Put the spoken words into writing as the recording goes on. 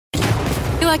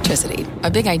Electricity,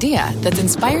 a big idea that's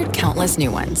inspired countless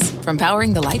new ones. From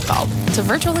powering the light bulb to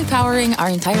virtually powering our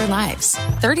entire lives.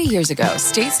 30 years ago,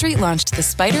 State Street launched the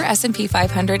SPDR S&P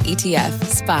 500 ETF,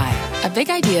 SPY. A big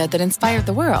idea that inspired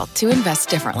the world to invest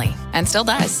differently. And still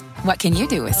does. What can you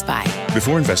do with SPY?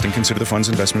 Before investing, consider the fund's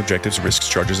investment objectives, risks,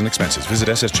 charges, and expenses. Visit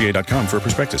ssga.com for a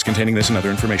prospectus containing this and other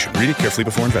information. Read it carefully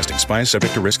before investing. SPY is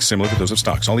subject to risks similar to those of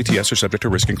stocks. All ETFs are subject to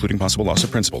risk, including possible loss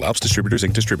of principal. Alps Distributors,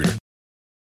 Inc. Distributor.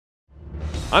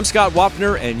 I'm Scott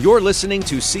Wapner, and you're listening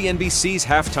to CNBC's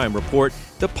Halftime Report,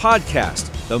 the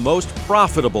podcast, the most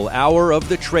profitable hour of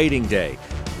the trading day.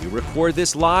 We record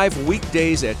this live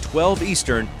weekdays at 12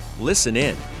 Eastern. Listen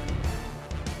in.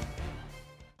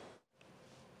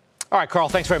 All right, Carl,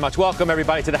 thanks very much. Welcome,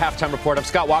 everybody, to the Halftime Report. I'm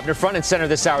Scott Wapner, front and center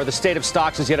this hour. The state of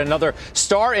stocks as yet another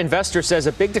star investor says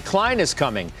a big decline is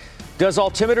coming. Does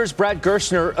Altimeter's Brad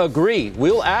Gerstner agree?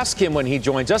 We'll ask him when he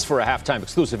joins us for a halftime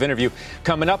exclusive interview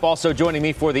coming up. Also joining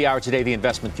me for the hour today, the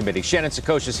Investment Committee. Shannon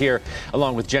Saccocia is here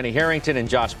along with Jenny Harrington and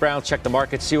Josh Brown. Check the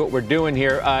market, see what we're doing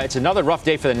here. It's another rough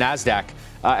day for the NASDAQ.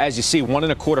 As you see,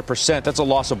 1.25%. That's a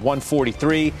loss of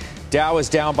 143. Dow is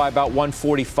down by about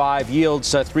 145.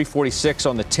 Yields 346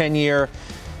 on the 10-year.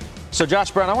 So, Josh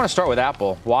Brown, I want to start with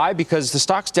Apple. Why? Because the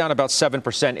stock's down about 7%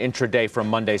 intraday from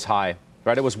Monday's high.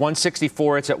 Right, it was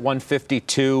 164. It's at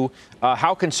 152.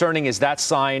 How concerning is that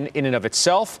sign in and of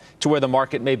itself to where the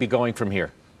market may be going from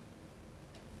here?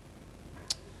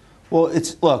 Well,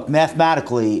 look,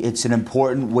 mathematically, it's an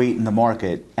important weight in the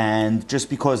market. And just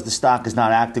because the stock is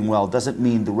not acting well doesn't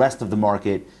mean the rest of the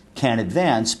market can't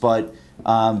advance. But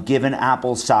given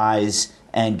Apple's size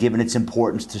and given its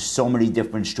importance to so many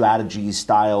different strategies,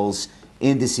 styles,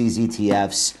 indices,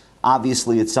 ETFs,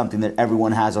 obviously, it's something that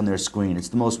everyone has on their screen. It's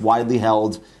the most widely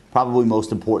held, probably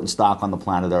most important stock on the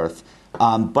planet Earth.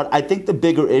 But I think the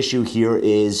bigger issue here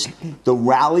is the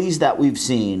rallies that we've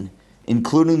seen,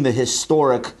 including the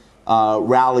historic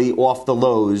rally off the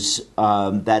lows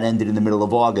that ended in the middle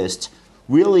of August,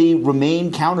 really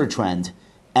remain counter-trend.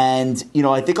 And, you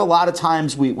know, I think a lot of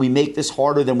times we make this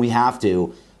harder than we have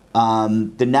to.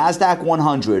 The NASDAQ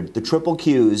 100, the triple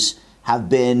Qs, have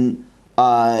been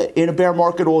in a bear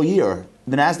market all year.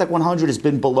 The NASDAQ 100 has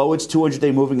been below its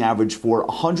 200-day moving average for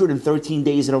 113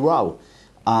 days in a row.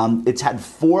 It's had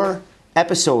 4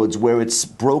 episodes where it's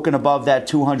broken above that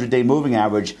 200-day moving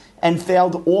average and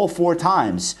failed all 4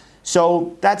 times.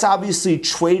 So that's obviously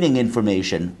trading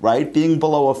information, right? Being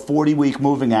below a 40-week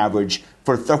moving average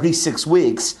for 36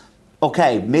 weeks,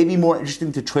 okay, maybe more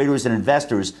interesting to traders and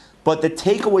investors. But the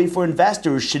takeaway for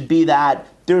investors should be that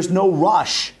there's no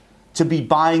rush to be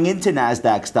buying into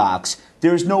NASDAQ stocks.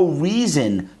 There's no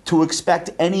reason to expect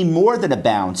any more than a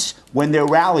bounce when they're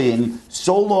rallying,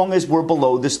 so long as we're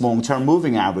below this long-term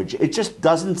moving average. It just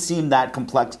doesn't seem that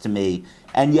complex to me,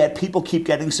 and yet people keep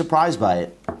getting surprised by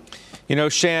it. You know,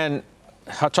 Shan,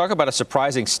 I'll talk about a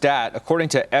surprising stat. According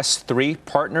to S3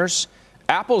 Partners,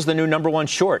 Apple's the new number 1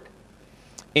 short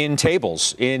in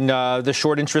tables, in the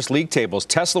short interest league tables.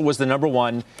 Tesla was the number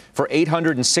 1 for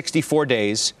 864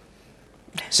 days.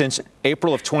 Since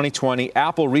April of 2020,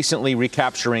 Apple recently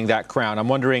recapturing that crown. I'm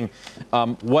wondering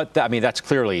that's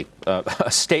clearly a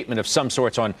statement of some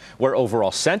sorts on where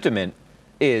overall sentiment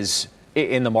is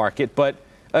in the market. But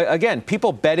again,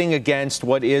 people betting against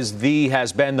what has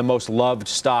been the most loved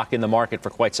stock in the market for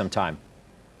quite some time.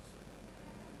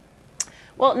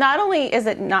 Well, not only is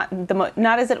it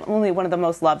only one of the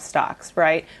most loved stocks,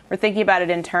 right? We're thinking about it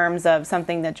in terms of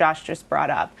something that Josh just brought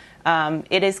up.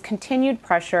 It is continued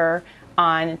pressure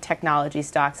on technology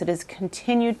stocks. It is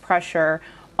continued pressure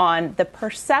on the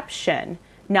perception,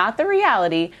 not the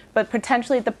reality, but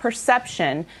potentially the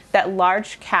perception that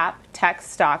large cap tech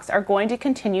stocks are going to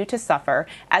continue to suffer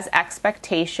as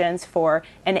expectations for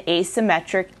an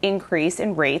asymmetric increase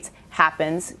in rates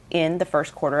happens in the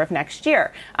first quarter of next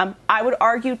year. I would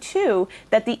argue, too,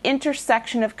 that the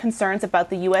intersection of concerns about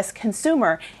the U.S.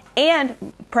 consumer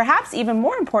and perhaps even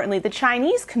more importantly, the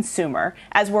Chinese consumer,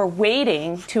 as we're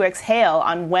waiting to exhale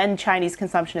on when Chinese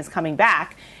consumption is coming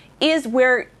back, is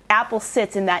where Apple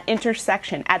sits in that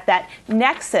intersection, at that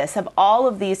nexus of all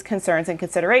of these concerns and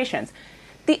considerations.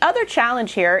 The other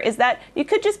challenge here is that you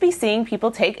could just be seeing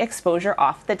people take exposure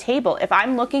off the table. If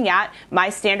I'm looking at my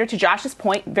standard, to Josh's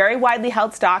point, very widely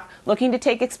held stock, looking to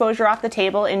take exposure off the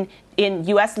table in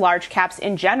U.S. large caps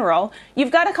in general,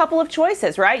 you've got a couple of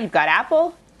choices, right? You've got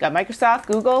Apple, got Microsoft,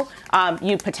 Google.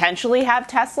 You potentially have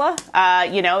Tesla.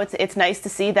 It's nice to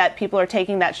see that people are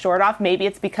taking that short off. Maybe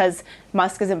it's because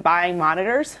Musk isn't buying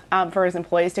monitors for his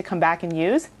employees to come back and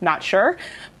use. Not sure.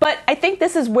 But I think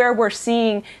this is where we're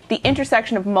seeing the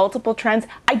intersection of multiple trends.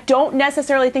 I don't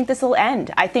necessarily think this will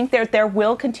end. I think there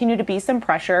will continue to be some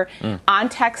pressure on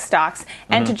tech stocks.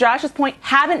 And to Josh's point,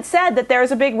 haven't said that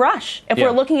there's a big rush if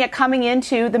we're looking at coming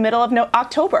into the middle of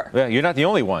October. Yeah, you're not the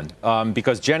only one,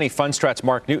 because Jenny, Fundstrat's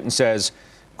Mark Newton says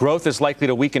growth is likely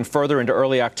to weaken further into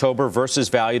early October versus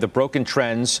value. The broken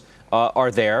trends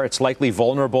are there. It's likely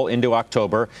vulnerable into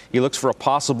October. He looks for a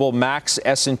possible max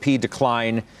S&P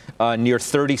decline near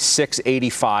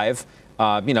 3685.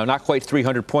 Not quite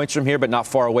 300 points from here, but not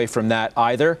far away from that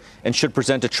either, and should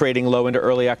present a trading low into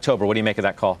early October. What do you make of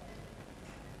that call?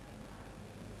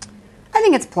 I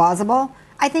think it's plausible.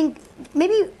 I think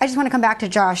maybe I just want to come back to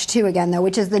Josh, too, again, though,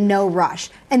 which is the no rush,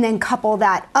 and then couple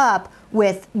that up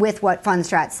with what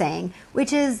Fundstrat's saying,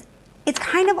 which is it's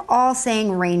kind of all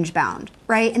saying range bound,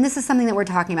 right? And this is something that we're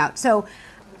talking about. So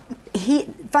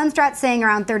Fundstrat's saying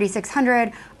around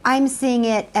 3,600. I'm seeing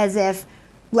it as if,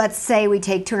 let's say we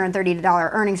take $230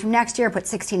 earnings from next year, put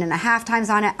 16.5 times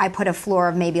on it. I put a floor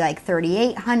of maybe like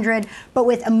 3,800, but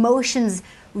with emotions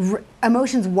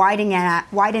widening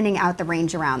out the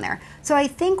range around there. So I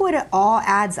think what it all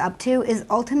adds up to is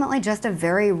ultimately just a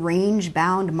very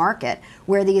range-bound market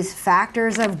where these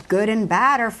factors of good and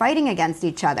bad are fighting against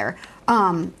each other.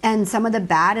 And some of the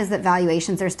bad is that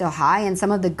valuations are still high, and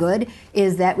some of the good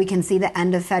is that we can see the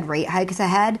end of Fed rate hikes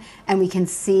ahead, and we can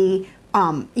see,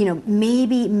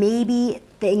 maybe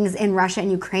things in Russia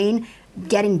and Ukraine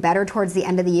getting better towards the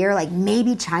end of the year. Like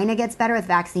maybe China gets better with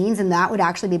vaccines, and that would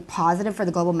actually be positive for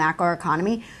the global macro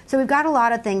economy. So we've got a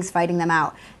lot of things fighting them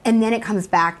out. And then it comes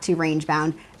back to range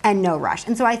bound and no rush.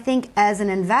 And so I think as an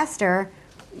investor,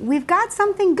 we've got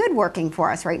something good working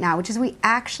for us right now, which is we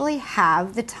actually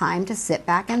have the time to sit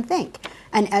back and think.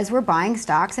 And as we're buying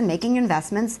stocks and making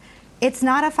investments, it's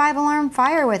not a 5-alarm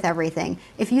fire with everything.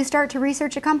 If you start to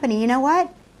research a company, you know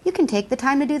what? You can take the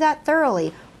time to do that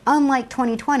thoroughly. Unlike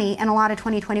 2020 and a lot of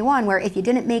 2021, where if you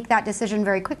didn't make that decision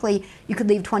very quickly, you could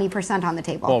leave 20% on the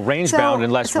table. Well, range bound,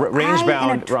 unless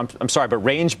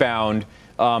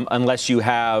unless you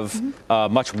have a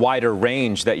much wider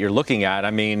range that you're looking at. I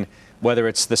mean, whether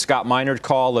it's the Scott Minerd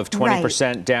call of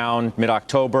 20% down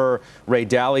mid-October, Ray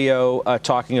Dalio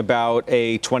talking about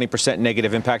a 20%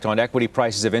 negative impact on equity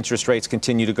prices if interest rates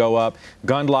continue to go up.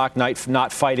 Gundlach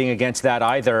not fighting against that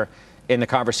either in the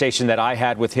conversation that I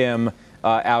had with him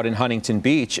out in Huntington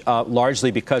Beach, largely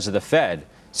because of the Fed.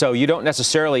 So you don't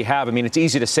necessarily have, it's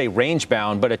easy to say range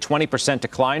bound, but a 20%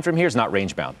 decline from here is not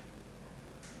range bound.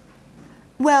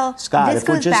 Well, Scott, this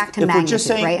goes back to magnitude,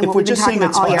 right? And what we've been talking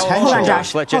about all year. Hold on,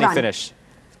 Josh. Let Jenny finish.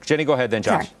 Jenny, go ahead then,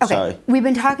 Josh. Sorry.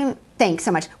 Okay. Thanks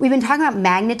so much. We've been talking about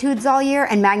magnitudes all year,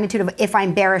 and magnitude of if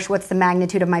I'm bearish, what's the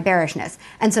magnitude of my bearishness?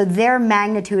 And so their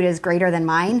magnitude is greater than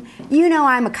mine. You know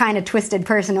I'm a kind of twisted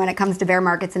person when it comes to bear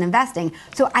markets and investing.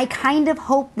 So I kind of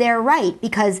hope they're right,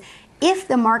 because if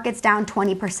the market's down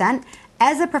 20%,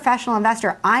 as a professional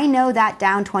investor, I know that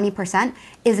down 20%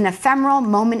 is an ephemeral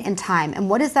moment in time. And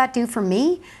what does that do for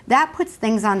me? That puts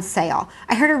things on sale.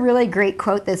 I heard a really great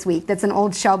quote this week that's an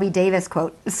old Shelby Davis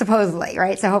quote, supposedly,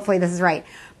 right? So hopefully this is right.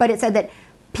 But it said that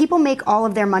people make all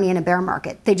of their money in a bear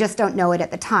market. They just don't know it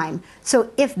at the time. So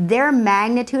if their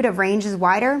magnitude of range is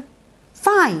wider,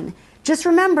 fine. Just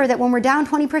remember that when we're down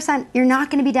 20%, you're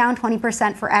not going to be down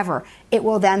 20% forever. It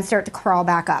will then start to crawl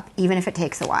back up, even if it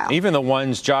takes a while. Even the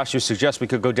ones, Josh, who suggest we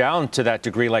could go down to that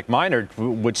degree, like Minerd,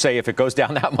 would say if it goes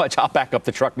down that much, I'll back up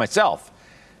the truck myself.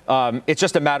 It's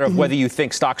just a matter of whether you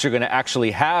think stocks are going to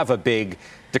actually have a big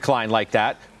decline like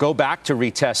that. Go back to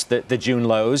retest the June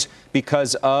lows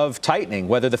because of tightening,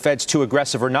 whether the Fed's too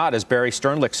aggressive or not, as Barry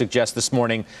Sternlicht suggests this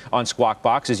morning on Squawk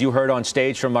Box. As you heard on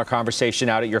stage from our conversation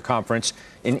out at your conference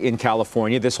in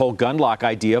California, this whole Gundlach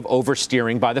idea of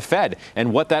oversteering by the Fed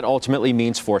and what that ultimately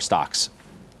means for stocks.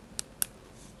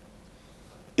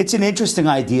 It's an interesting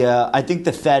idea. I think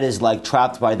the Fed is like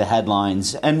trapped by the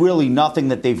headlines, and really nothing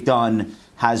that they've done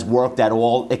has worked at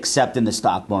all except in the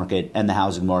stock market and the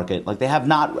housing market. Like, they have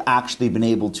not actually been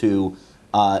able to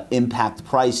impact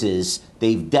prices.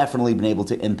 They've definitely been able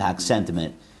to impact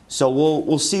sentiment. So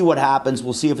we'll see what happens.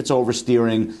 We'll see if it's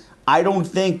oversteering. I don't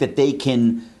think that they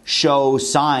can show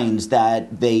signs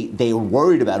that they are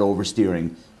worried about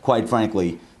oversteering, quite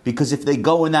frankly, because if they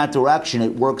go in that direction,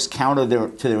 it works counter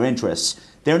to their interests.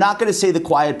 They're not going to say the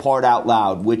quiet part out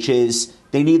loud, which is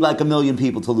they need like 1 million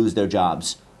people to lose their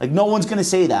jobs. Like, no one's going to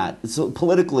say that. It's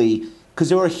politically, because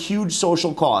there are huge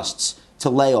social costs to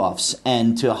layoffs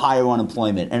and to higher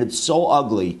unemployment, and it's so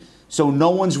ugly. So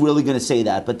no one's really going to say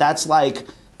that. But that's like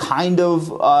kind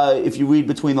of if you read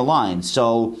between the lines.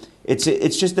 So It's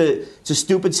a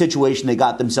stupid situation they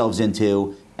got themselves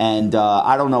into, and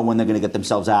I don't know when they're going to get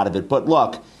themselves out of it. But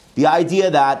look, the idea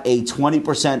that a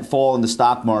 20% fall in the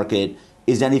stock market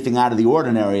is anything out of the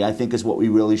ordinary, I think is what we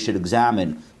really should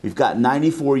examine. We've got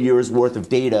 94 years worth of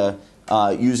data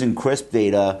using CRSP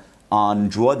data on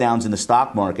drawdowns in the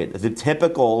stock market. The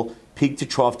typical peak to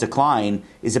trough decline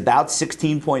is about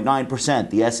 16.9%.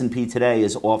 The S&P today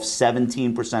is off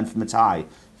 17% from its high.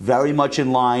 Very much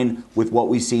in line with what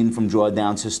we've seen from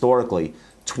drawdowns historically.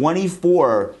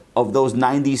 24 of those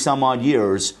 90 some odd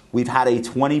years, we've had a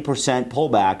 20%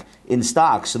 pullback in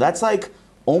stocks. So that's like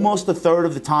almost a third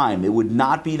of the time. It would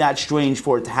not be that strange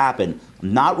for it to happen.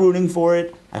 I'm not rooting for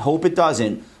it. I hope it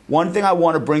doesn't. One thing I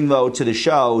want to bring, though, to the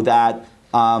show that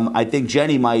I think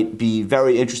Jenny might be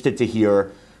very interested to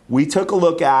hear. We took a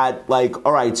look at, like,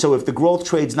 all right, so if the growth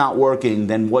trade's not working,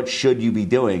 then what should you be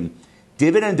doing?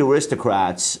 Dividend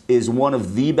Aristocrats is one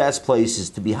of the best places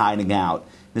to be hiding out.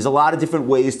 There's a lot of different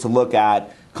ways to look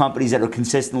at companies that are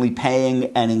consistently paying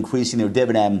and increasing their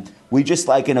dividend. We just,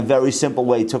 like in a very simple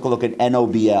way, took a look at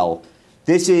NOBL.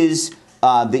 This is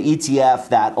the ETF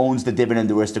that owns the Dividend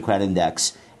Aristocrat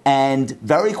Index. And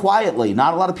very quietly,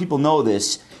 not a lot of people know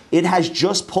this, it has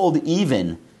just pulled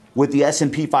even with the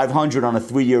S&P 500 on a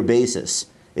 3-year basis.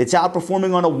 It's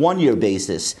outperforming on a 1-year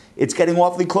basis. It's getting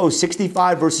awfully close,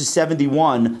 65 versus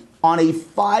 71 on a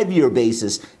 5-year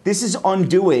basis. This is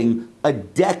undoing a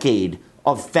decade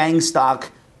of FANG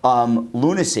stock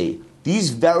lunacy. These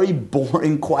very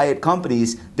boring, quiet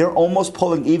companies, they're almost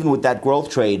pulling even with that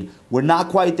growth trade. We're not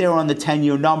quite there on the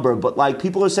 10-year number, but like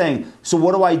people are saying, so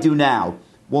what do I do now?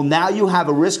 Well, now you have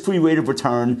a risk-free rate of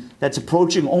return that's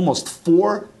approaching almost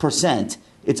 4%.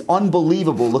 It's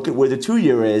unbelievable. Look at where the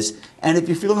 2-year is. And if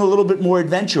you're feeling a little bit more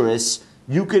adventurous,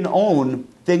 you can own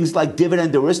things like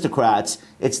Dividend Aristocrats.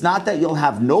 It's not that you'll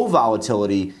have no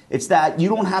volatility. It's that you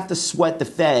don't have to sweat the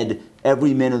Fed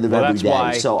every minute of every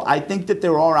day. So I think that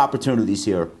there are opportunities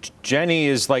here. Jenny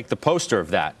is like the poster of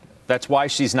that. That's why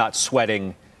she's not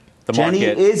sweating the market.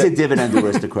 Jenny is a Dividend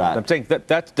Aristocrat. I'm saying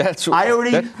that's. I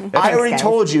already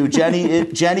told you, Jenny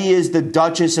is the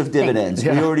Duchess of Dividends.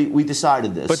 Yeah. We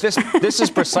decided this. But this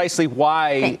is precisely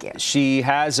why she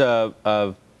has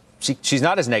she's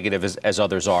not as negative as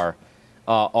others are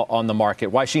on the market.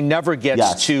 Why she never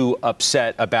gets too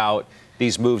upset about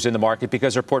these moves in the market,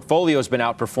 because her portfolio has been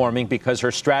outperforming, because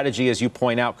her strategy, as you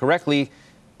point out correctly,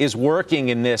 is working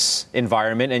in this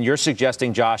environment. And you're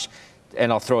suggesting, Josh,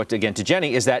 and I'll throw it again to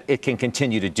Jenny, is that it can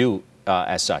continue to do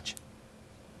as such.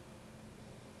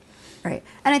 Right.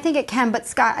 And I think it can. But,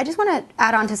 Scott, I just want to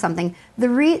add on to something. The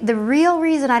real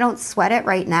reason I don't sweat it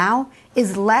right now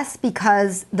is less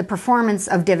because the performance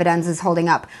of dividends is holding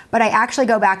up. But I actually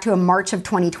go back to a March of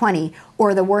 2020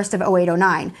 or the worst of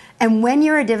 08-09. And when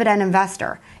you're a dividend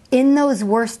investor, in those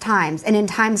worst times and in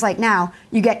times like now,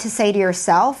 you get to say to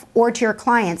yourself or to your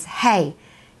clients, hey,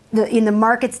 the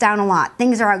market's down a lot.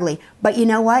 Things are ugly. But you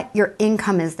know what? Your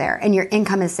income is there and your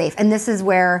income is safe. And this is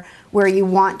where you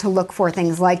want to look for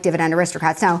things like Dividend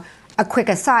Aristocrats. Now, a quick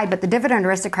aside, but the Dividend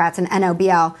Aristocrats and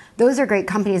NOBL, those are great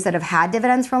companies that have had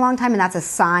dividends for a long time, and that's a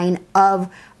sign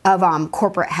of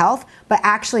corporate health. But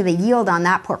actually, the yield on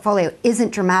that portfolio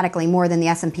isn't dramatically more than the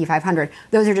S&P 500.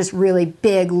 Those are just really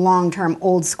big, long-term,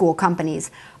 old-school companies.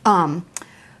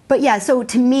 But yeah, so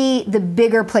to me, the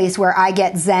bigger place where I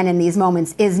get zen in these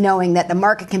moments is knowing that the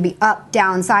market can be up,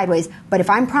 down, sideways. But if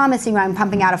I'm promising you I'm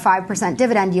pumping out a 5%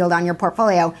 dividend yield on your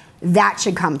portfolio, that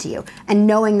should come to you. And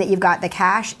knowing that you've got the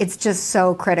cash, it's just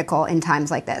so critical in times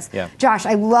like this. Yeah. Josh,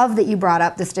 I love that you brought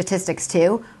up the statistics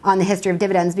too on the history of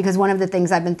dividends, because one of the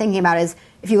things I've been thinking about is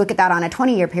if you look at that on a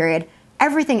 20-year period,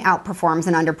 everything outperforms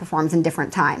and underperforms in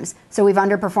different times. So we've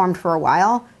underperformed for a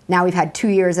while. Now we've had 2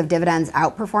 years of dividends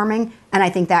outperforming, and I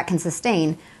think that can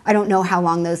sustain. I don't know how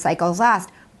long those cycles last,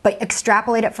 but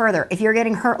extrapolate it further. If you're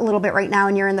getting hurt a little bit right now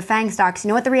and you're in the FANG stocks, you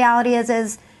know what the reality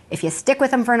is if you stick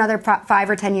with them for another 5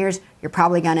 or 10 years, you're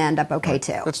probably going to end up okay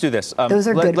too. Let's do this. Those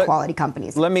are good quality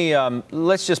companies.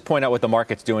 Let's just point out what the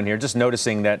market's doing here. Just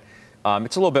noticing that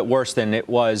it's a little bit worse than it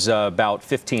was about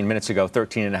 15 minutes ago,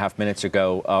 13 and a half minutes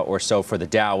ago or so for the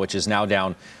Dow, which is now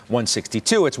down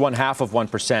 162. It's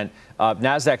 0.5%.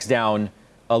 NASDAQ's down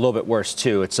a little bit worse,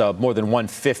 too. It's more than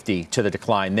 150 to the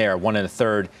decline there, 1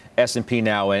 1/3. S&P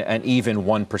now an even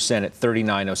 1% at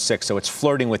 39.06. So it's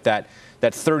flirting with that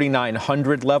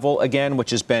 3,900 level again, which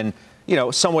has been,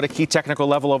 somewhat a key technical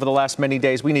level over the last many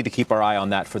days. We need to keep our eye on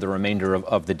that for the remainder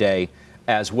of the day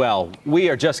as well. We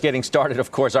are just getting started.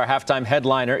 Of course, our halftime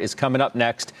headliner is coming up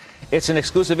next. It's an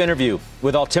exclusive interview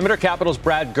with Altimeter Capital's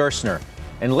Brad Gerstner.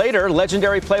 And later,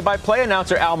 legendary play-by-play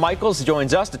announcer Al Michaels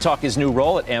joins us to talk his new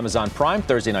role at Amazon Prime.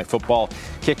 Thursday Night Football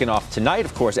kicking off tonight.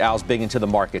 Of course, Al's big into the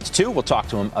markets, too. We'll talk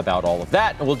to him about all of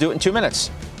that, and we'll do it in 2 minutes.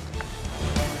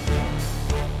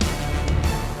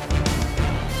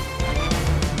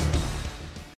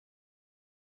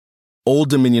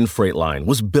 Old Dominion Freight Line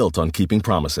was built on keeping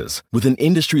promises. With an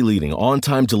industry-leading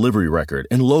on-time delivery record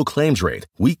and low claims rate,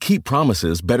 we keep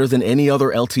promises better than any other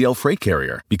LTL freight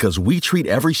carrier because we treat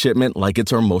every shipment like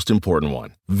it's our most important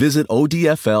one. Visit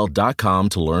odfl.com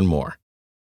to learn more.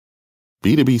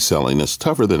 B2B selling is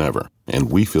tougher than ever,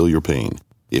 and we feel your pain.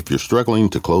 If you're struggling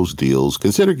to close deals,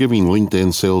 consider giving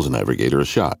LinkedIn Sales Navigator a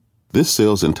shot. This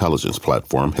sales intelligence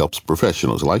platform helps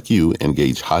professionals like you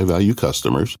engage high-value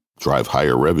customers, drive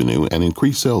higher revenue, and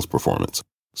increase sales performance.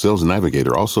 Sales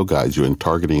Navigator also guides you in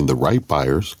targeting the right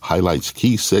buyers, highlights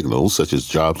key signals such as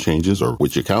job changes or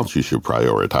which accounts you should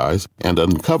prioritize, and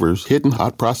uncovers hidden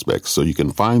hot prospects so you can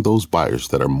find those buyers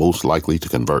that are most likely to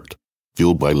convert.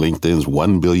 Fueled by LinkedIn's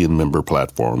 1 billion member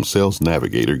platform, Sales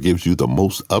Navigator gives you the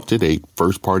most up-to-date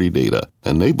first-party data,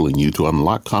 enabling you to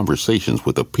unlock conversations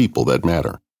with the people that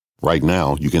matter. Right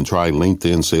now, you can try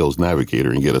LinkedIn Sales Navigator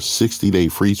and get a 60-day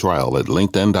free trial at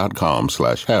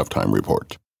linkedin.com/halftime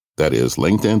report. That is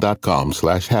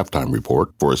linkedin.com/halftime report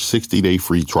for a 60-day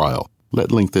free trial. Let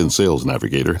LinkedIn Sales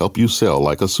Navigator help you sell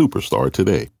like a superstar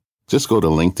today. Just go to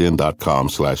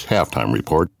linkedin.com/halftime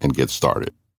report and get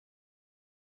started.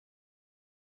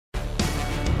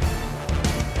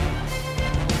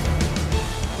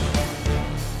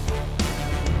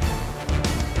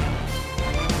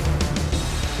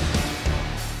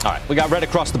 All right, we got red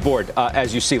across the board,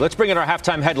 as you see. Let's bring in our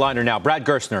halftime headliner now, Brad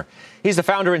Gerstner. He's the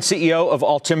founder and CEO of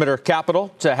Altimeter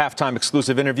Capital. It's a halftime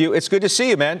exclusive interview. It's good to see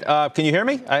you, man. Can you hear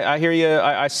me? I hear you.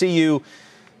 I see you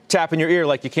tapping your ear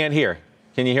like you can't hear.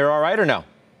 Can you hear all right or no?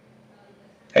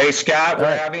 Hey, Scott,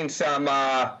 we're having some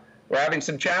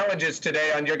challenges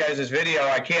today on your guys' video.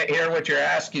 I can't hear what you're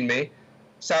asking me.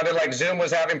 Sounded like Zoom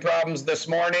was having problems this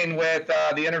morning with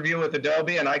the interview with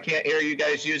Adobe, and I can't hear you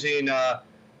guys using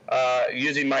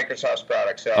Microsoft's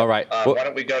products. So, all right. Why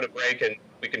don't we go to break and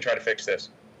we can try to fix this?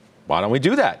 Why don't we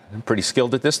do that? I'm pretty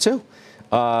skilled at this, too.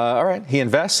 All right. He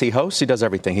invests, he hosts, he does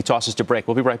everything. He tosses to break.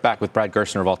 We'll be right back with Brad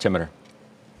Gerstner of Altimeter.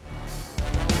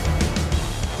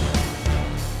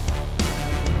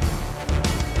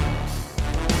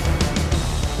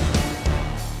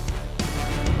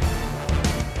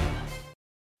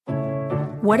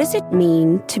 What does it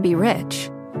mean to be rich?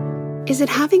 Is it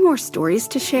having more stories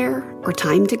to share or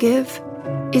time to give?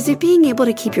 Is it being able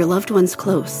to keep your loved ones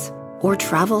close or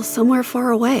travel somewhere far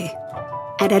away?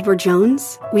 At Edward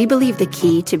Jones, we believe the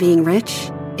key to being rich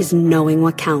is knowing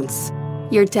what counts.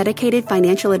 Your dedicated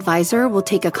financial advisor will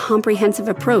take a comprehensive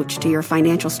approach to your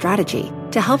financial strategy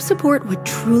to help support what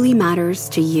truly matters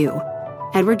to you.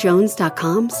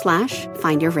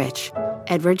 EdwardJones.com/findyourrich.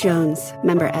 Edward Jones,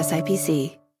 member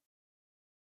SIPC.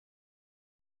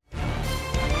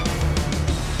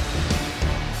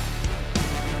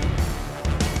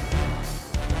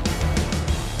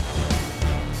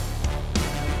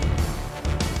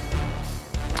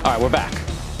 All right, we're back.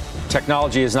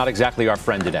 Technology is not exactly our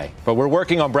friend today, but we're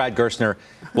working on Brad Gerstner.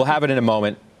 We'll have it in a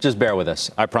moment. Just bear with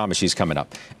us. I promise she's coming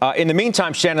up. In the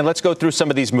meantime, Shannon, let's go through some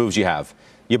of these moves you have.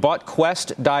 You bought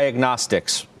Quest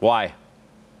Diagnostics. Why?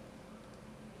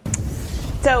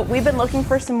 So we've been looking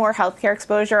for some more healthcare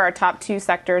exposure. Our top two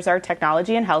sectors are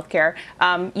technology and healthcare.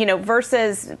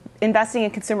 Versus investing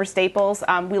in consumer staples,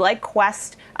 we like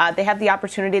Quest. They have the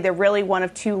opportunity. They're really one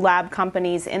of two lab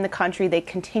companies in the country. They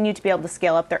continue to be able to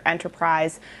scale up their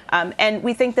enterprise. And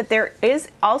we think that there is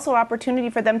also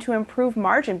opportunity for them to improve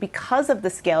margin because of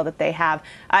the scale that they have.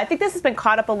 I think this has been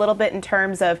caught up a little bit in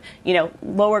terms of,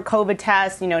 lower COVID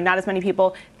tests, not as many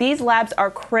people. These labs are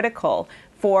critical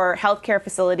for healthcare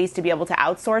facilities to be able to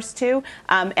outsource to.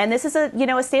 And this is a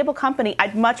stable company.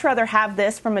 I'd much rather have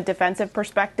this from a defensive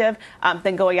perspective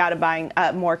than going out and buying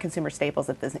more consumer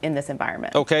staples in this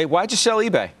environment. Okay, why'd you sell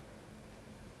eBay?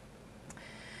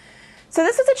 So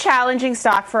this is a challenging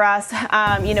stock for us.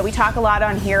 We talk a lot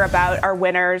on here about our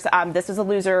winners. This is a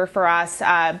loser for us.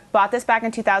 Bought this back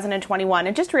in 2021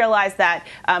 and just realized that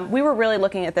we were really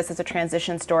looking at this as a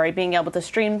transition story, being able to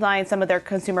streamline some of their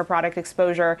consumer product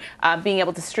exposure, being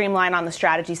able to streamline on the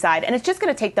strategy side. And it's just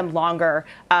going to take them longer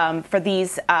for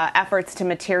these efforts to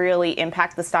materially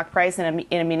impact the stock price in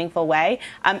a meaningful way.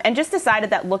 And just decided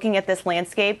that looking at this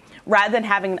landscape, rather than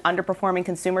having an underperforming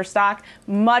consumer stock,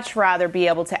 much rather be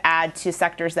able to add to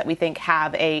sectors that we think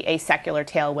have a secular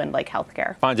tailwind like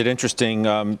healthcare. Find it interesting,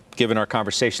 given our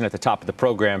conversation at the top of the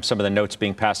program, some of the notes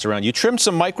being passed around. You trimmed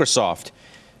some Microsoft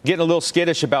getting a little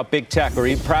skittish about big tech, or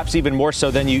perhaps even more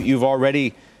so than you've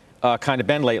already kind of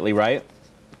been lately, right?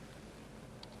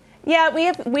 Yeah,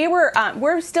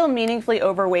 we're still meaningfully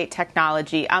overweight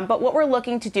technology, but what we're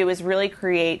looking to do is really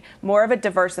create more of a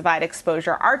diversified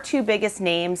exposure. Our two biggest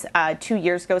names 2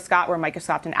 years ago, Scott, were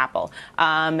Microsoft and Apple.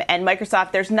 And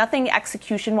Microsoft, there's nothing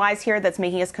execution-wise here that's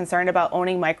making us concerned about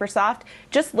owning Microsoft.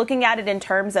 Just looking at it in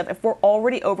terms of if we're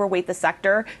already overweight the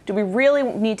sector, do we really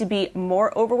need to be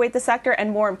more overweight the sector? And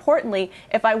more importantly,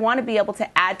 if I want to be able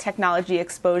to add technology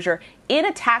exposure in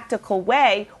a tactical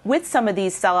way with some of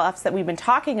these sell-offs that we've been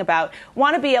talking about,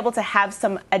 want to be able to have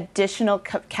some additional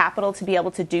capital to be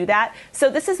able to do that. So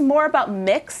this is more about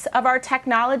mix of our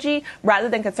technology rather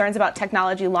than concerns about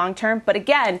technology long-term. But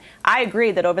again, I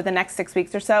agree that over the next 6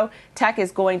 weeks or so, tech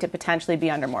is going to potentially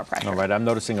be under more pressure. All right, I'm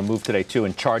noticing a move today, too,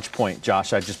 in ChargePoint.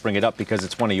 Josh, I just bring it up because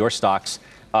it's one of your stocks.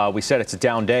 We said it's a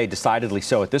down day, decidedly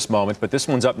so at this moment, but this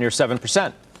one's up near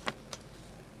 7%.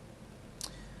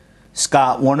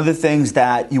 Scott, one of the things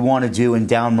that you want to do in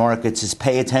down markets is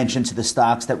pay attention to the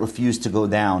stocks that refuse to go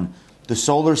down. The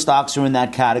solar stocks are in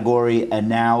that category, and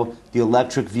now the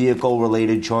electric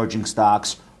vehicle-related charging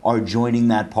stocks are joining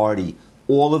that party.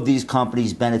 All of these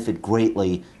companies benefit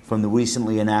greatly from the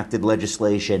recently enacted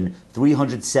legislation,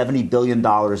 $370 billion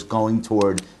going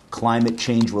toward climate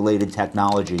change-related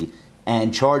technology.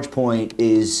 And ChargePoint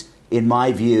is, in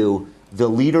my view, the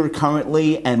leader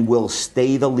currently and will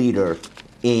stay the leader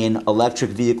in electric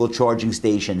vehicle charging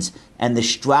stations, and the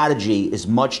strategy is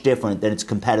much different than its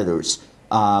competitors.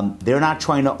 They're not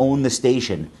trying to own the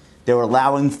station. They're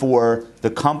allowing for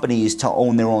the companies to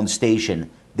own their own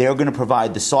station. They're going to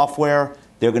provide the software,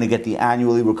 they're going to get the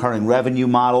annually recurring revenue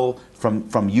model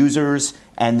from users,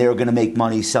 and they're going to make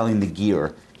money selling the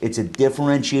gear. It's a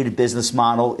differentiated business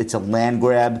model. It's a land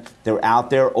grab. They're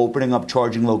out there opening up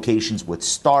charging locations with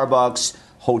Starbucks,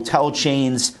 hotel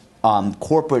chains,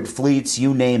 corporate fleets,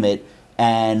 you name it,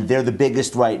 and they're the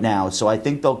biggest right now. So I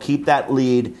think they'll keep that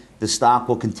lead. The stock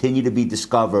will continue to be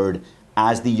discovered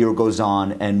as the year goes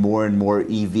on and more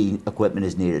EV equipment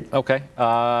is needed. Okay.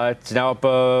 It's now up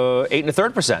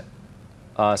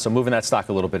 8.33%. So moving that stock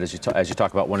a little bit as you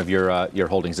talk about one of your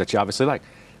holdings that you obviously like.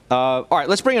 All right,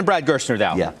 let's bring in Brad Gerstner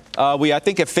now. Yeah. We, I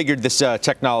think, have figured this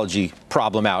technology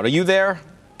problem out. Are you there,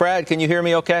 Brad? Can you hear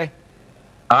me okay?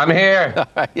 I'm here.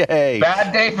 Yay.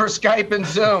 Bad day for Skype and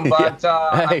Zoom, but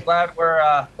I'm glad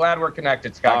we're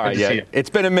connected, Scott. All right, good to see you. It's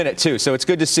been a minute, too, so it's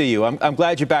good to see you. I'm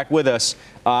glad you're back with us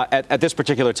at this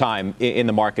particular time in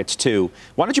the markets, too.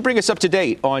 Why don't you bring us up to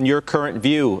date on your current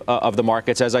view of the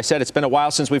markets? As I said, it's been a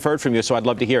while since we've heard from you, so I'd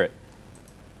love to hear it.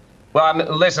 Well,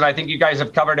 listen, I think you guys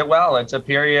have covered it well. It's a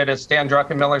period, as Stan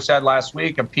Druckenmiller said last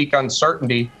week, of peak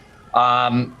uncertainty.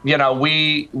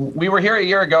 We were here a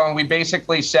year ago and we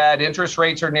basically said interest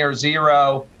rates are near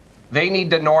zero. They need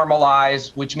to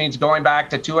normalize, which means going back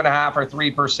to 2.5% or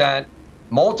 3%.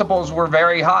 Multiples were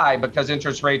very high because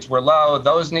interest rates were low.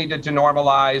 Those needed to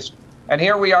normalize. And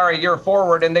here we are a year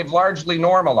forward and they've largely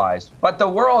normalized. But the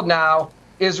world now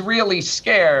is really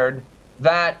scared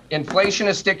that inflation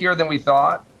is stickier than we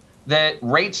thought, that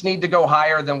rates need to go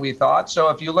higher than we thought. So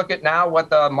if you look at now what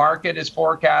the market is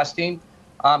forecasting,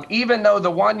 even though the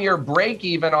 1 year break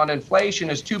even on inflation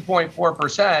is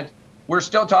 2.4%, we're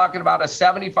still talking about a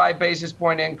 75 basis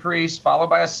point increase,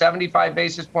 followed by a 75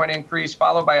 basis point increase,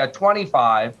 followed by a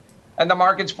 25. And the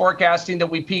market's forecasting that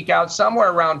we peak out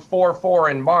somewhere around 4.4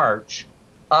 in March.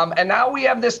 And now we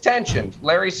have this tension.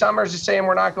 Larry Summers is saying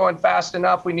we're not going fast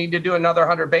enough. We need to do another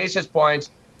 100 basis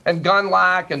points. And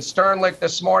Gundlach and Sternlicht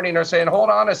this morning are saying,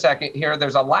 hold on a second here.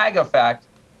 There's a lag effect.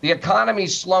 The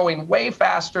economy's slowing way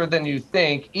faster than you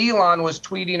think. Elon was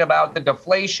tweeting about the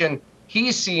deflation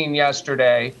he's seen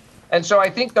yesterday. And so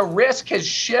I think the risk has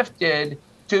shifted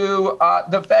to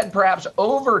the Fed perhaps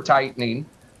over-tightening,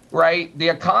 right? The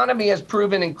economy has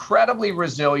proven incredibly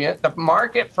resilient. The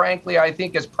market, frankly, I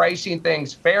think is pricing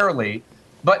things fairly.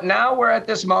 But now we're at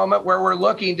this moment where we're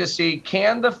looking to see,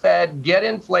 can the Fed get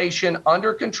inflation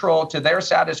under control to their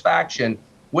satisfaction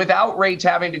without rates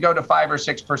having to go to 5 or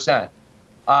 6%?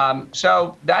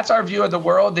 So that's our view of the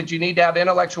world, that you need to have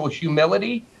intellectual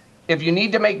humility. If you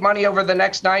need to make money over the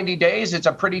next 90 days, it's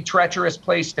a pretty treacherous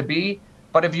place to be.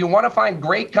 But if you want to find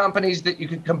great companies that you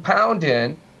can compound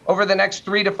in over the next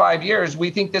 3 to 5 years,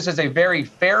 we think this is a very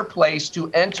fair place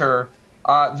to enter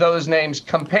those names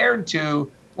compared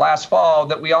to last fall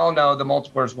that we all know the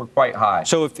multiples were quite high.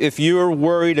 So if you're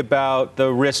worried about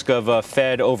the risk of a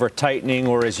Fed over tightening,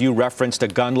 or as you referenced, a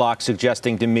Gundlach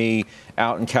suggesting to me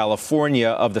out in California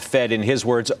of the Fed, in his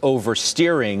words,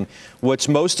 oversteering, what's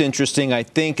most interesting, I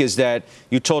think, is that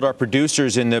you told our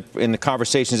producers in the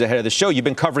conversations ahead of the show, you've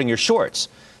been covering your shorts.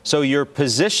 So your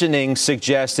positioning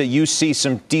suggests that you see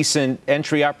some decent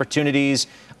entry opportunities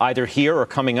either here or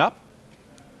coming up?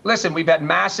 Listen, we've had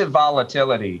massive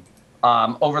volatility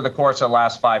over the course of the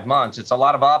last 5 months. It's a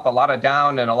lot of up, a lot of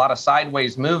down, and a lot of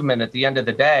sideways movement at the end of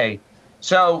the day.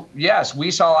 So, yes,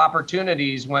 we saw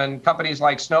opportunities when companies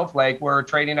like Snowflake were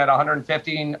trading at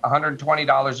 $115,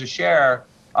 $120 a share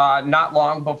not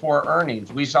long before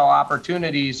earnings. We saw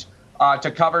opportunities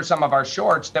to cover some of our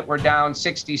shorts that were down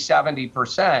 60,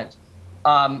 70%.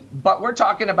 But we're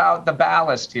talking about the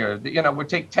ballast here. You know, we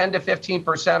take 10 to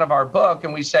 15% of our book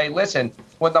and we say, listen,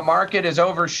 when the market is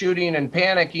overshooting and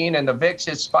panicking and the VIX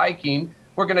is spiking,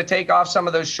 we're going to take off some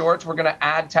of those shorts. We're going to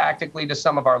add tactically to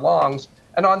some of our longs.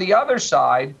 And on the other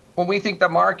side, when we think the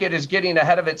market is getting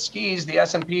ahead of its skis, the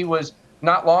S&P was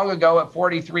not long ago at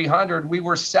 4,300. We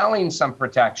were selling some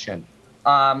protection.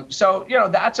 So, you know,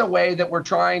 that's a way that we're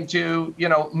trying to, you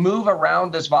know, move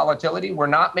around this volatility. We're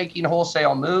not making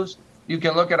wholesale moves. You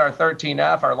can look at our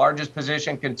 13F. Our largest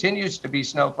position continues to be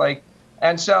Snowflake.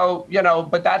 And so, you know,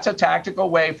 but that's a tactical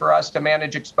way for us to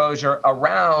manage exposure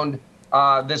around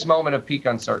this moment of peak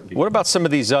uncertainty. What about some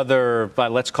of these other,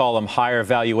 let's call them higher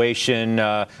valuation,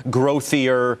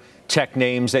 growthier tech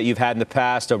names that you've had in the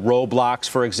past, Roblox,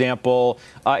 for example?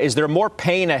 Is there more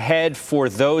pain ahead for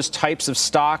those types of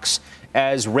stocks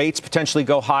as rates potentially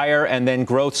go higher and then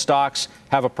growth stocks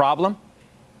have a problem?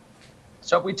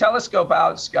 So if we telescope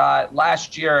out, Scott,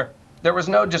 last year, there was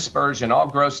no dispersion. All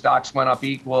growth stocks went up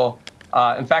equal.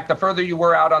 In fact, the further you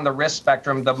were out on the risk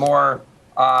spectrum, the more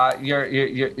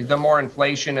the more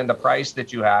inflation in the price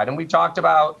that you had. And we talked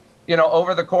about, you know,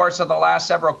 over the course of the last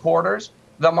several quarters,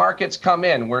 the markets come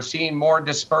in. We're seeing more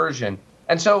dispersion.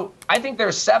 And so I think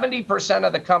there's 70%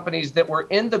 of the companies that were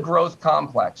in the growth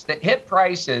complex that hit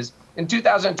prices in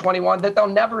 2021 that they'll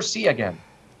never see again.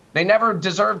 They never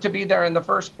deserved to be there in the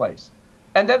first place.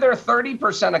 And then there are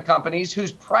 30% of companies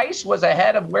whose price was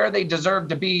ahead of where they deserved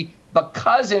to be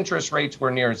because interest rates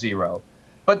were near zero.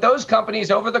 But those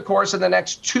companies over the course of the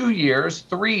next 2 years,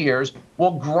 3 years,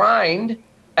 will grind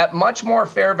at much more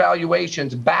fair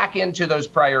valuations back into those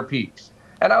prior peaks.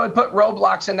 And I would put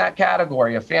Roblox in that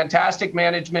category, a fantastic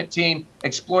management team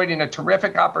exploiting a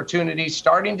terrific opportunity,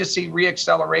 starting to see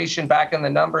reacceleration back in the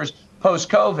numbers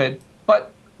post-COVID.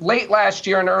 But late last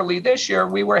year and early this year,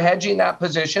 we were hedging that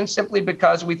position simply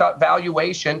because we thought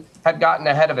valuation had gotten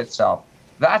ahead of itself.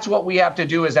 That's what we have to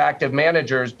do as active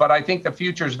managers, but I think the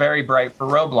future is very bright for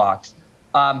Roblox.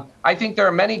 I think there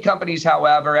are many companies,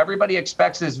 however, everybody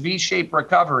expects this V-shaped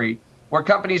recovery where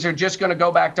companies are just going to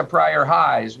go back to prior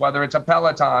highs, whether it's a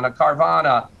Peloton, a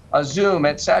Carvana, a Zoom,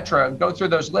 et cetera, go through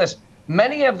those lists.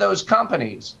 Many of those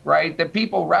companies, right, that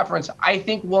people reference, I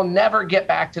think will never get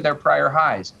back to their prior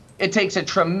highs. It takes a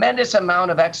tremendous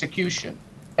amount of execution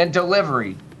and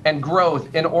delivery and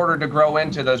growth in order to grow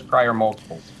into those prior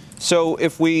multiples. So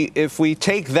if we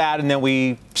take that and then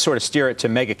we sort of steer it to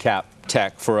mega cap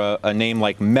tech for a name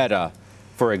like Meta,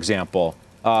 for example,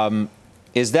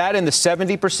 is that in the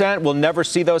 70%? We'll never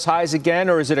see those highs again,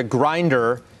 or is it a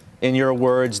grinder, in your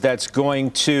words, that's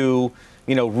going to,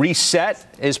 you know, reset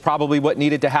is probably what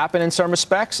needed to happen in some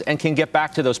respects and can get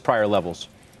back to those prior levels?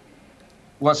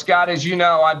 Well, Scott, as you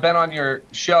know, I've been on your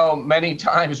show many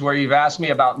times where you've asked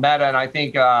me about Meta, and I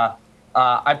think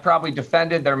I've probably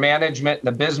defended their management and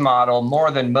the biz model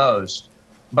more than most.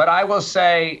 But I will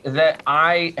say that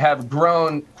I have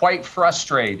grown quite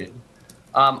frustrated.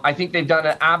 I think they've done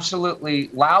an absolutely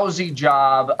lousy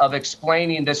job of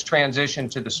explaining this transition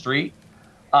to the street.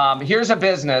 Here's a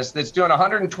business that's doing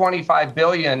 $125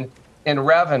 billion in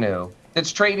revenue,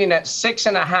 that's trading at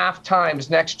 6.5 times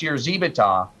next year's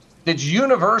EBITDA, that's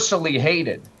universally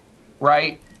hated,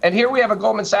 right? And here we have a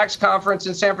Goldman Sachs conference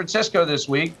in San Francisco this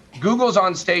week. Google's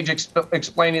on stage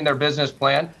explaining their business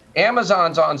plan.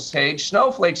 Amazon's on stage.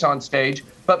 Snowflake's on stage,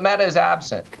 but Meta is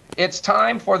absent. It's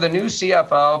time for the new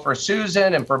CFO, for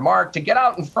Susan and for Mark, to get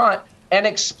out in front and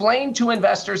explain to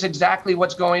investors exactly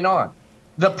what's going on.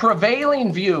 The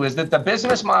prevailing view is that the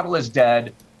business model is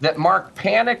dead, that Mark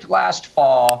panicked last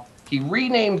fall. He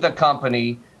renamed the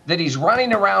company, that he's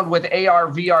running around with AR,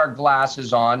 VR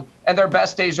glasses on, and their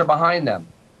best days are behind them.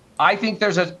 I think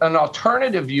there's an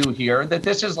alternative view here that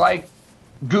this is like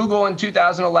Google in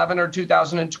 2011 or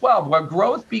 2012, where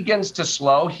growth begins to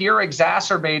slow, here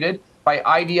exacerbated by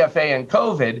IDFA and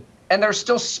COVID, and they're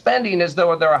still spending as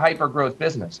though they're a hyper-growth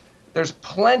business. There's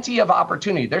plenty of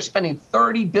opportunity. They're spending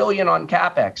 $30 billion on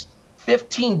CapEx,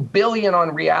 $15 billion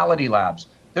on Reality Labs.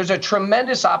 There's a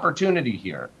tremendous opportunity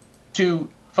here to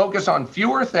focus on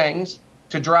fewer things,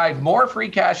 to drive more free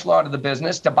cash flow out of the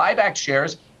business, to buy back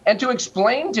shares, and to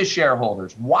explain to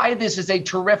shareholders why this is a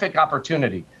terrific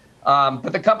opportunity.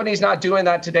 But the company's not doing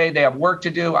that today. They have work to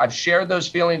do. I've shared those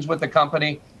feelings with the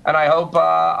company, and I hope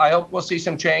we'll see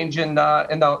some change in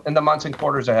the months and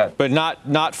quarters ahead. But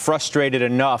not frustrated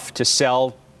enough to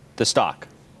sell the stock.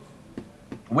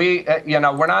 We're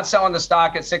not selling the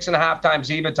stock at 6.5 times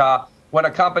EBITDA when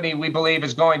a company we believe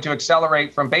is going to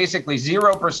accelerate from basically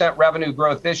 0% revenue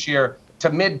growth this year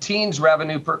to mid-teens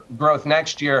revenue growth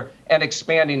next year and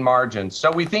expanding margins.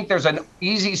 So we think there's an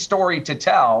easy story to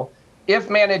tell if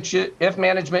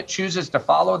management chooses to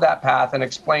follow that path and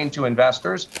explain to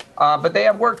investors. But they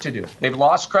have work to do. They've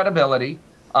lost credibility.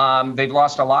 They've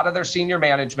lost a lot of their senior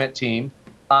management team.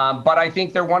 But I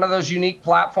think they're one of those unique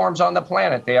platforms on the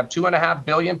planet. They have 2.5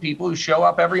 billion people who show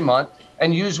up every month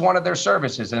and use one of their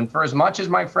services. And for as much as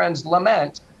my friends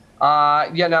lament,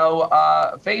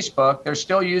 Facebook, they're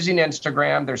still using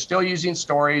Instagram. They're still using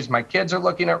stories. My kids are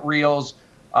looking at Reels.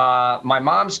 My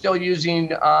mom's still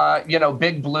using,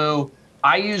 Big Blue.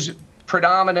 I use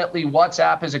predominantly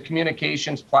WhatsApp as a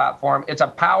communications platform. It's a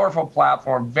powerful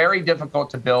platform, very difficult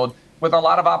to build, with a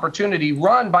lot of opportunity,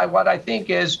 run by what I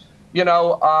think is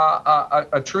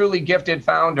a truly gifted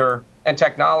founder and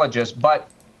technologist. But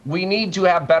we need to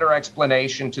have better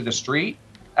explanation to the street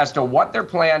as to what their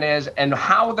plan is and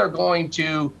how they're going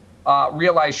to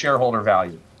realize shareholder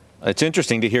value. It's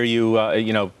interesting to hear you,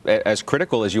 as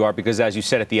critical as you are, because as you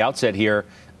said at the outset here,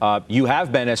 you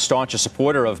have been as staunch a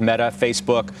supporter of Meta,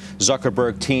 Facebook,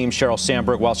 Zuckerberg team, Sheryl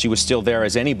Sandberg, while she was still there,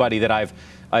 as anybody that I've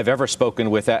ever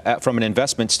spoken with from an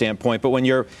investment standpoint. But when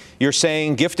you're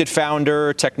saying gifted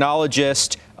founder,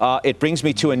 technologist, it brings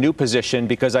me to a new position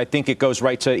because I think it goes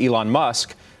right to Elon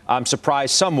Musk. I'm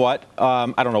surprised somewhat,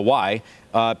 I don't know why,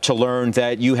 to learn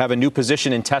that you have a new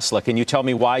position in Tesla. Can you tell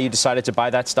me why you decided to buy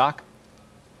that stock?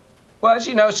 Well, as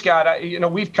you know, Scott,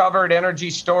 we've covered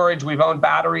energy storage. We've owned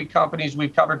battery companies.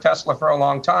 We've covered Tesla for a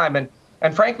long time.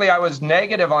 And frankly, I was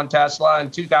negative on Tesla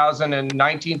in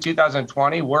 2019,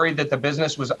 2020, worried that the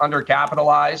business was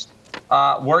undercapitalized,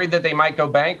 worried that they might go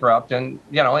bankrupt. And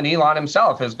Elon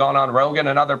himself has gone on Rogan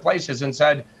and other places and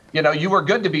said, you were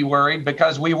good to be worried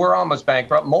because we were almost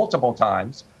bankrupt multiple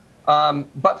times.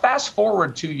 But fast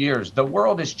forward 2 years, the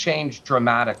world has changed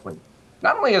dramatically.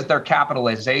 Not only has their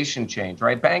capitalization changed,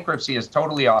 right? Bankruptcy is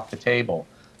totally off the table.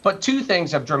 But two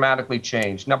things have dramatically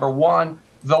changed. Number one,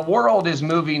 the world is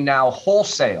moving now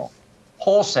wholesale,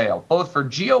 both for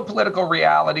geopolitical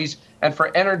realities and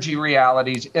for energy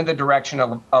realities in the direction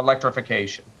of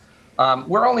electrification.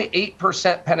 We're only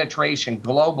 8% penetration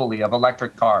globally of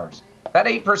electric cars. That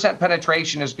 8%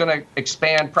 penetration is going to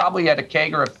expand probably at a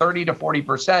CAGR of 30 to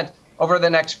 40% over the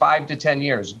next 5 to 10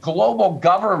 years. Global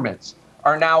governments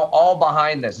are now all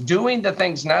behind this, doing the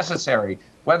things necessary,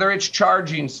 whether it's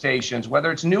charging stations,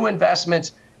 whether it's new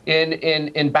investments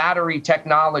in battery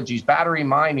technologies, battery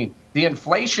mining. The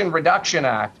Inflation Reduction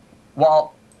Act,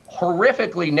 while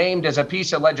horrifically named as a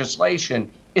piece of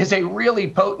legislation, is a really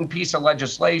potent piece of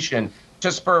legislation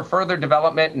to spur further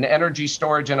development in energy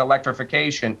storage and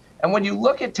electrification. And when you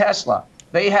look at Tesla,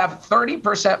 they have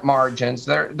 30% margins.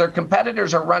 Their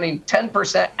competitors are running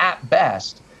 10% at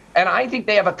best. And I think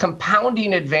they have a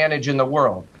compounding advantage in the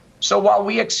world. So while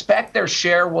we expect their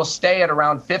share will stay at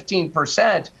around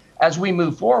 15% as we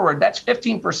move forward, that's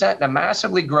 15% in a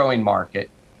massively growing market.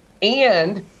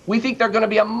 And we think they're going to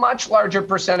be a much larger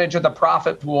percentage of the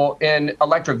profit pool in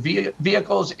electric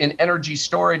vehicles, in energy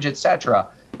storage, et cetera.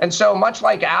 And so much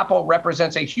like Apple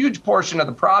represents a huge portion of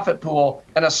the profit pool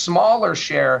and a smaller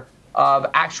share of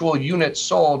actual units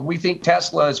sold, we think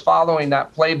Tesla is following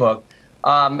that playbook.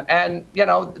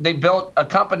 They built a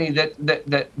company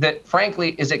that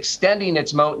frankly is extending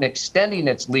its moat and extending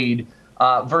its lead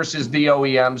versus the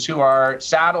OEMs who are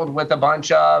saddled with a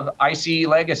bunch of ICE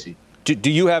legacy.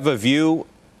 Do you have a view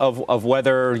of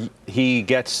whether he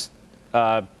gets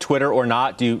Twitter or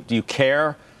not? Do you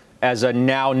care as a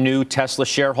now new Tesla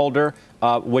shareholder,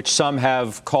 which some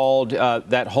have called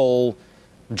that whole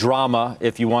drama,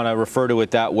 if you want to refer to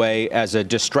it that way, as a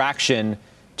distraction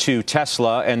to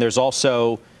Tesla? And there's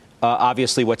also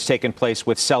obviously what's taken place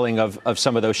with selling of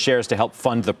some of those shares to help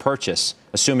fund the purchase,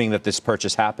 assuming that this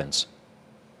purchase happens.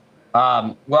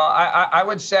 Well, I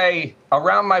would say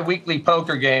around my weekly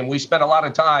poker game, we spent a lot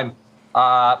of time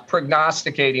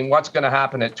prognosticating what's going to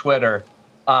happen at Twitter.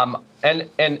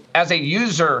 And as a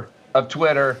user of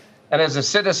Twitter and as a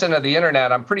citizen of the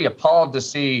internet, I'm pretty appalled to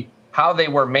see how they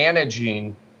were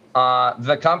managing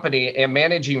the company and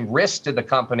managing risk to the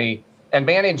company and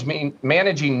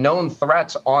managing known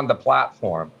threats on the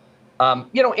platform.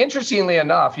 Interestingly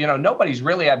enough, nobody's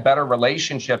really had better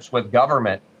relationships with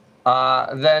government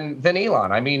than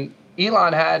Elon. I mean,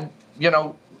 Elon had,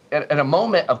 at a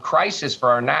moment of crisis for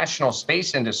our national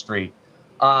space industry,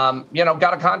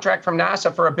 got a contract from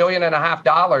NASA for $1.5 billion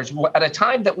at a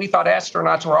time that we thought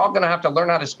astronauts were all going to have to learn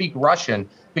how to speak Russian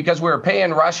because we were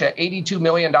paying Russia $82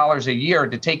 million a year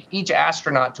to take each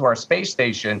astronaut to our space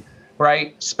station,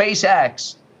 right?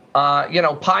 SpaceX,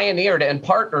 pioneered and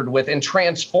partnered with and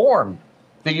transformed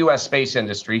the U.S. space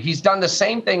industry. He's done the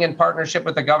same thing in partnership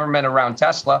with the government around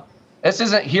Tesla. This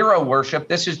isn't hero worship.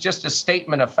 This is just a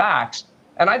statement of facts.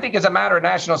 And I think as a matter of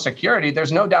national security,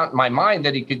 there's no doubt in my mind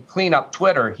that he could clean up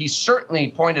Twitter. He certainly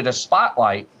pointed a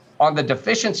spotlight on the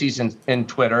deficiencies in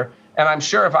Twitter. And I'm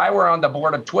sure if I were on the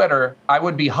board of Twitter, I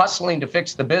would be hustling to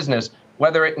fix the business,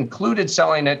 whether it included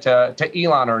selling it to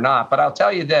Elon or not. But I'll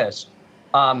tell you this,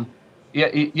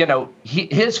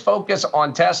 his focus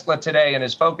on Tesla today and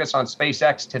his focus on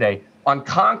SpaceX today, on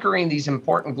conquering these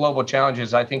important global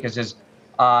challenges, I think is as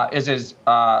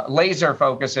laser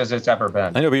focus as it's ever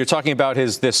been. I know, but you're talking about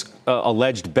this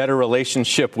alleged better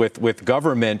relationship with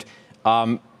government.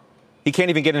 He can't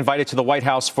even get invited to the White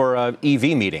House for an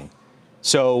EV meeting.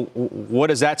 So what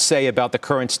does that say about the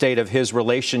current state of his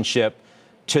relationship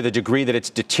to the degree that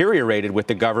it's deteriorated with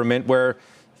the government, where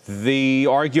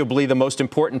arguably the most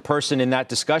important person in that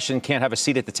discussion can't have a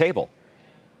seat at the table?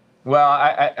 Well,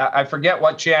 I forget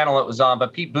what channel it was on,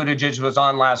 but Pete Buttigieg was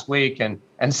on last week and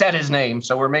said his name.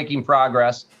 So we're making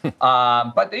progress.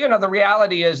 But, the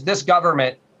reality is this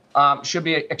government should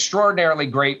be extraordinarily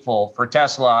grateful for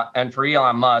Tesla and for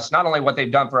Elon Musk, not only what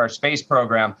they've done for our space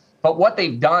program, but what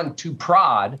they've done to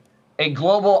prod a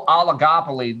global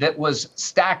oligopoly that was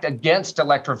stacked against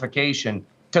electrification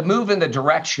to move in the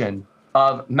direction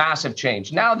of massive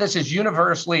change. Now, this is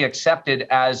universally accepted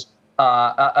as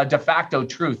a de facto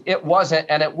truth. It wasn't,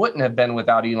 and it wouldn't have been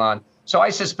without Elon. So I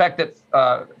suspect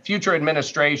that future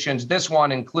administrations, this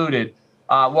one included,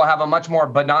 will have a much more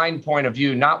benign point of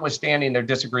view, notwithstanding their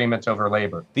disagreements over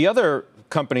labor. The other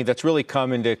company that's really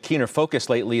come into keener focus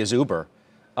lately is Uber.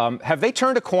 Have they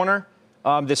turned a corner?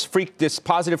 This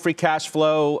positive free cash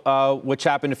flow, which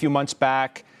happened a few months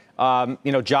back.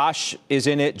 Josh is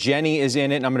in it, Jenny is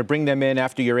in it, and I'm going to bring them in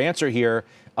after your answer here.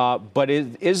 But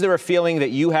is there a feeling that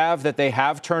you have that they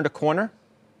have turned a corner?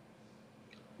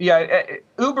 Yeah,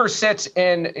 Uber sits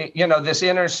in, this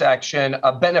intersection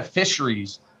of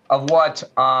beneficiaries of what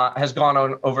has gone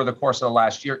on over the course of the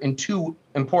last year in two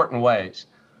important ways.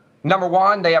 Number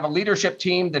one, they have a leadership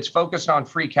team that's focused on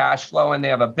free cash flow, and they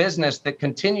have a business that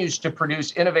continues to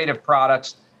produce innovative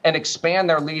products and expand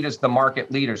their lead as the market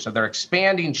leader. So they're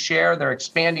expanding share, they're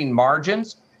expanding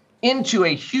margins into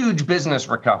a huge business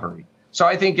recovery. So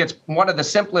I think it's one of the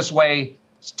simplest ways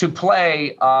to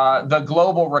play the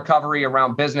global recovery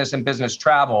around business and business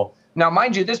travel. Now,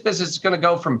 mind you, this business is going to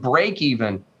go from break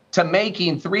even to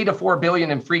making $3 to $4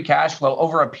 billion in free cash flow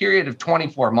over a period of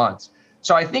 24 months.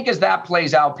 So I think as that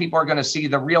plays out, people are going to see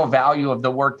the real value of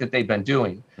the work that they've been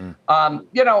doing.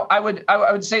 I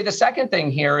would say the second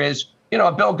thing here is,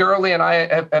 Bill Gurley and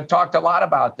I have talked a lot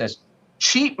about this.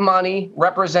 Cheap money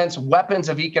represents weapons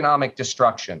of economic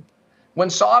destruction. When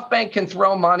SoftBank can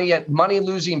throw money at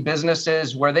money-losing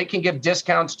businesses where they can give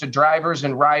discounts to drivers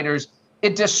and riders,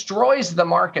 it destroys the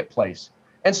marketplace.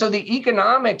 And so the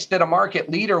economics that a market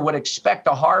leader would expect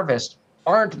to harvest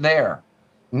aren't there.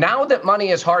 Now that money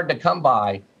is hard to come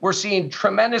by, we're seeing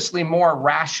tremendously more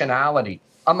rationality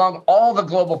among all the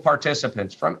global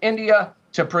participants, from India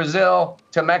to Brazil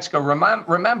to Mexico.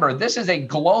 Remember, this is a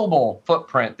global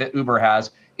footprint that Uber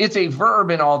has. It's a verb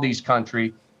in all these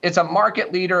countries. It's a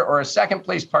market leader or a second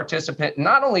place participant,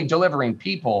 not only delivering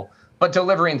people, but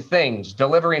delivering things,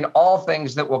 delivering all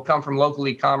things that will come from local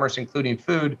e-commerce, including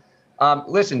food.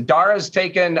 Listen, Dara's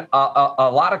taken a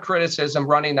lot of criticism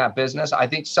running that business. I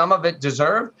think some of it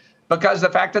deserved, because the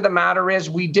fact of the matter is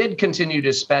we did continue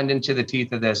to spend into the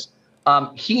teeth of this.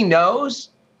 He knows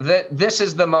that this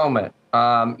is the moment,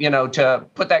 to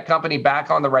put that company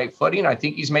back on the right footing. I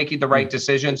think he's making the right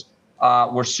decisions.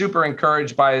 We're super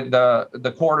encouraged by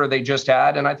the quarter they just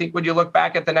had. And I think when you look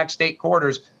back at the next 8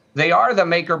 quarters, they are the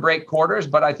make or break quarters,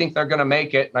 but I think they're going to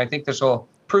make it. And I think this will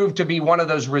prove to be one of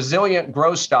those resilient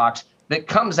growth stocks that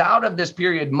comes out of this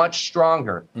period much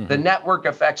stronger. Mm-hmm. The network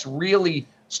effects really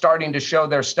starting to show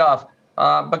their stuff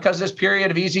because this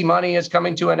period of easy money is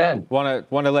coming to an end. Want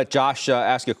to let Josh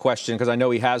ask a question, because I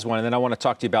know he has one, and then I want to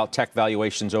talk to you about tech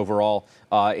valuations overall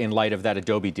in light of that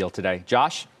Adobe deal today.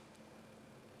 Josh?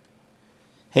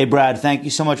 Hey, Brad, thank you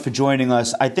so much for joining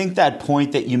us. I think that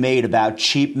point that you made about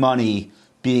cheap money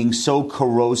being so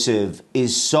corrosive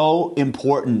is so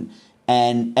important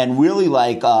and really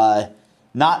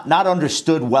not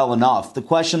understood well enough. The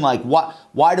question,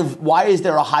 why is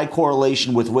there a high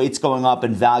correlation with rates going up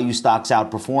and value stocks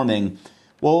outperforming?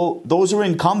 Well, those are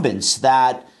incumbents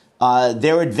that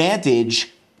their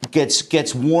advantage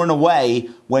gets worn away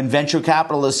when venture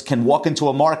capitalists can walk into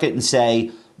a market and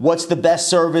say, what's the best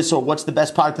service or what's the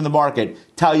best product in the market?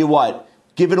 Tell you what,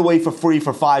 give it away for free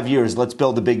for 5 years. Let's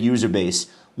build a big user base.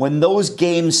 When those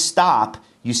games stop,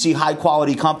 you see high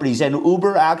quality companies. And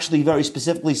Uber actually very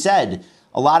specifically said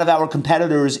a lot of our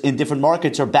competitors in different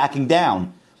markets are backing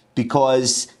down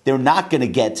because they're not going to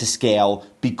get to scale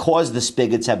because the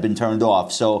spigots have been turned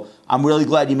off. So I'm really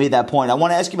glad you made that point. I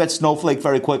want to ask you about Snowflake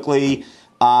very quickly.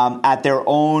 At their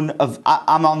own,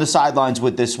 I'm on the sidelines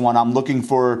with this one. I'm looking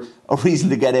for a reason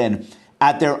to get in.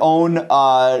 At their own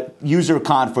user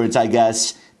conference, I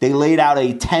guess, they laid out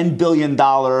a $10 billion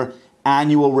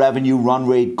annual revenue run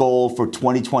rate goal for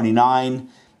 2029.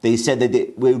 They said that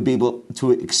they would be able to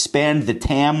expand the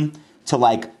TAM to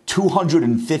like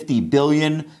 $250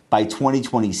 billion by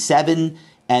 2027.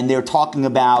 And they're talking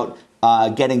about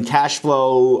getting cash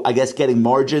flow, I guess getting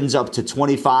margins up to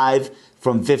 25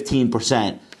 from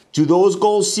 15%. Do those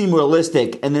goals seem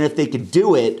realistic? And then if they could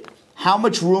do it, how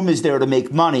much room is there to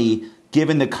make money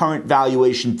given the current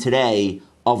valuation today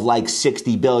of like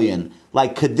 $60 billion?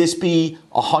 Like, could this be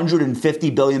a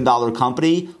 $150 billion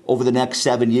company over the next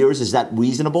 7 years? Is that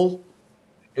reasonable?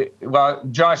 Well,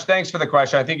 Josh, thanks for the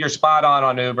question. I think you're spot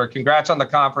on Uber. Congrats on the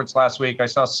conference last week. I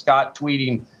saw Scott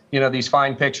tweeting, these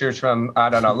fine pictures from, I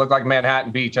don't know, look like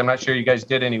Manhattan Beach. I'm not sure you guys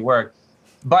did any work.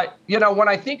 But, when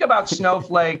I think about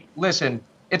Snowflake, listen,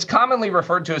 it's commonly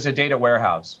referred to as a data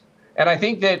warehouse. And I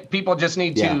think that people just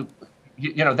need to,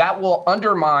 that will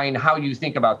undermine how you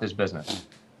think about this business.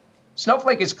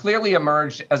 Snowflake has clearly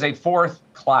emerged as a fourth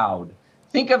cloud.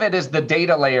 Think of it as the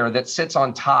data layer that sits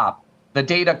on top, the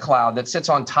data cloud that sits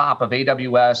on top of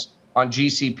AWS, on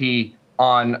GCP,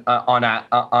 on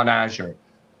Azure.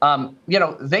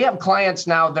 They have clients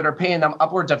now that are paying them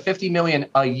upwards of $50 million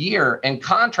a year and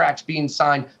contracts being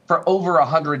signed for over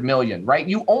 $100 million, right?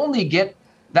 You only get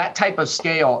that type of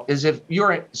scale is if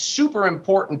you're a super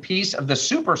important piece of the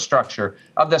superstructure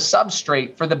of the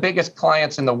substrate for the biggest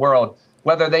clients in the world,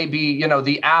 whether they be,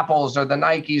 the Apples or the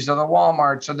Nikes or the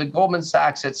Walmarts or the Goldman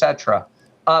Sachs, et cetera.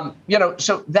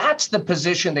 So that's the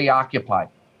position they occupy.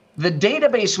 The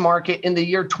database market in the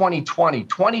year 2020,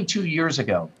 22 years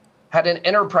ago, had an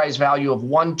enterprise value of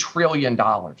 $1 trillion,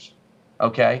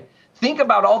 okay? Think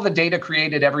about all the data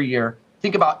created every year.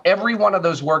 Think about every one of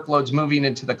those workloads moving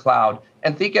into the cloud,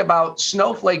 and think about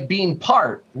Snowflake being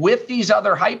part with these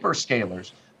other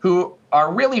hyperscalers who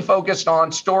are really focused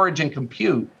on storage and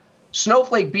compute.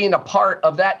 Snowflake being a part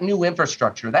of that new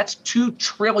infrastructure, that's $2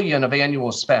 trillion of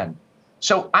annual spend.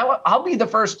 So I'll be the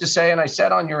first to say, and I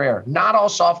said on your air, not all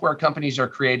software companies are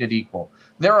created equal.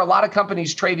 There are a lot of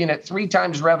companies trading at 3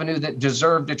 times revenue that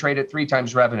deserve to trade at 3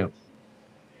 times revenue.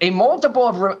 A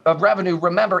multiple of revenue,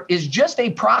 remember, is just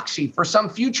a proxy for some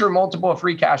future multiple of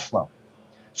free cash flow.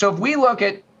 So if we look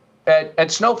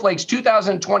at Snowflake's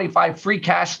 2025 free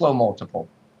cash flow multiple,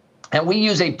 and we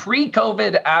use a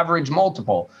pre-COVID average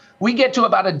multiple, we get to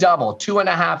about a double,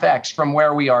 2.5x from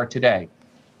where we are today.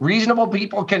 Reasonable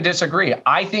people can disagree.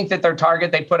 I think that their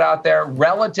target they put out there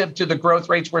relative to the growth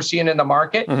rates we're seeing in the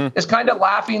market is kind of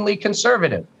laughingly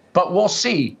conservative. But we'll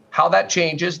see how that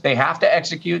changes. They have to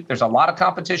execute. There's a lot of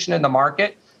competition in the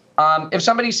market. If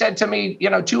somebody said to me,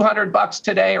 $200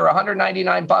 today or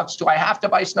 $199, do I have to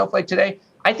buy Snowflake today?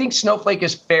 I think Snowflake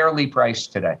is fairly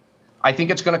priced today. I think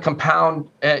it's going to compound,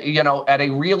 at a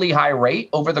really high rate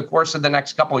over the course of the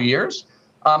next couple of years.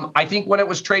 I think when it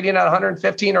was trading at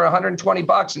 $115 or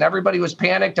 $120 and everybody was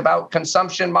panicked about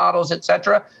consumption models, et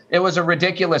cetera, it was a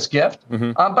ridiculous gift.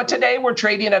 But today we're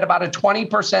trading at about a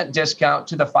 20% discount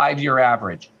to the 5-year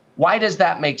average. Why does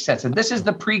that make sense? And this is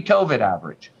the pre-COVID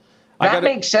average. That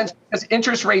makes sense because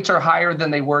interest rates are higher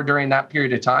than they were during that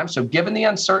period of time. So given the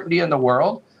uncertainty in the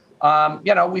world,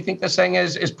 we think this thing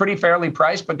is pretty fairly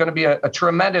priced, but going to be a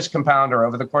tremendous compounder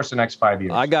over the course of the next 5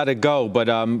 years. I got to go, but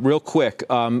real quick,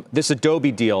 this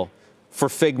Adobe deal for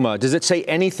Figma, does it say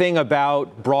anything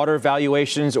about broader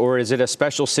valuations, or is it a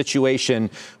special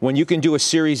situation when you can do a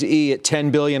Series E at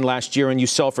 $10 billion last year and you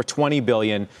sell for $20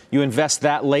 billion, you invest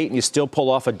that late and you still pull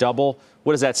off a double?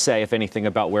 What does that say, if anything,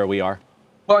 about where we are?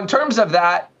 Well, in terms of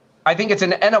that, I think it's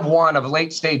an N of 1 of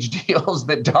late stage deals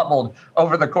that doubled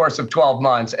over the course of 12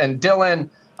 months. And Dylan,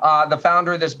 the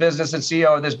founder of this business and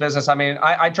CEO of this business,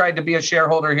 I tried to be a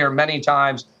shareholder here many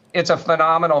times. It's a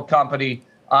phenomenal company.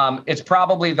 It's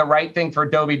probably the right thing for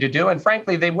Adobe to do. And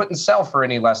frankly, they wouldn't sell for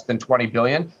any less than $20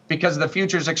 billion because the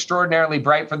future is extraordinarily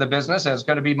bright for the business and it's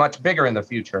going to be much bigger in the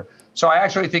future. So I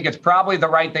actually think it's probably the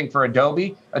right thing for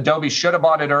Adobe. Adobe should have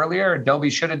bought it earlier. Adobe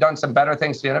should have done some better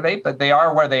things to innovate, but they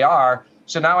are where they are.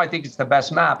 So now I think it's the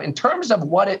best map. In terms of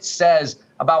what it says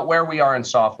about where we are in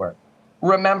software,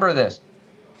 remember this.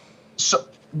 So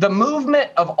the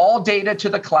movement of all data to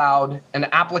the cloud and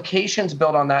applications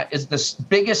built on that is the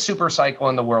biggest super cycle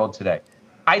in the world today.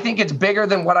 I think it's bigger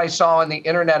than what I saw on the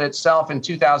internet itself in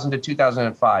 2000 to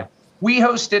 2005. We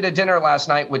hosted a dinner last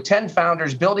night with 10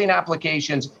 founders building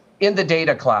applications in the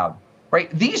data cloud,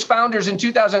 right? These founders in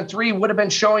 2003 would have been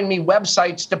showing me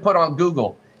websites to put on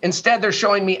Google. Instead, they're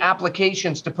showing me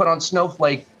applications to put on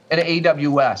Snowflake and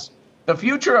AWS. The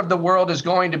future of the world is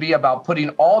going to be about putting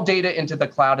all data into the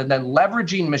cloud and then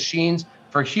leveraging machines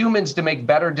for humans to make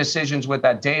better decisions with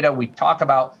that data. We talk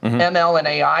about ML and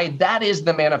AI. That is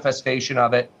the manifestation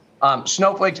of it.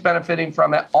 Snowflake's benefiting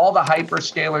from it. All the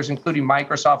hyperscalers, including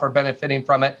Microsoft, are benefiting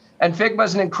from it. And Figma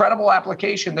is an incredible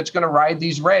application that's going to ride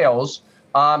these rails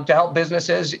to help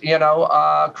businesses,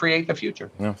 create the future.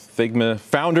 Figma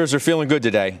founders are feeling good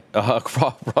today,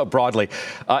 broadly.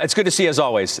 It's good to see you as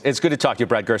always. It's good to talk to you,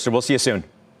 Brad Gerstner. We'll see you soon.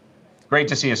 Great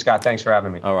to see you, Scott. Thanks for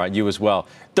having me. All right, you as well.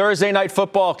 Thursday Night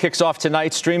Football kicks off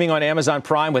tonight, streaming on Amazon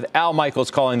Prime with Al Michaels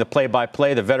calling the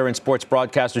play-by-play. The veteran sports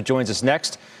broadcaster joins us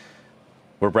next.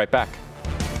 We're right back.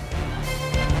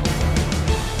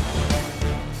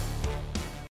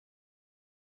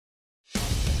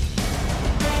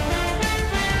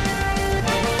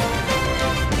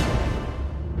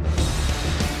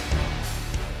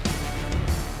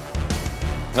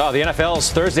 Oh, the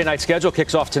NFL's Thursday night schedule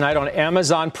kicks off tonight on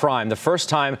Amazon Prime, the first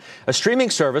time a streaming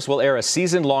service will air a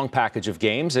season-long package of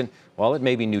games. And while it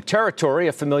may be new territory,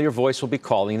 a familiar voice will be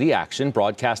calling the action.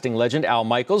 Broadcasting legend Al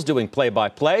Michaels doing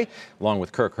play-by-play, along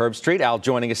with Kirk Herbstreit. Al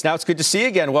joining us now. It's good to see you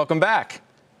again. Welcome back.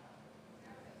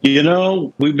 We've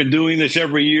been doing this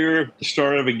every year, the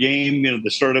start of a game, the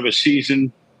start of a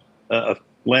season.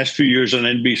 Last few years on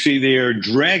NBC, they are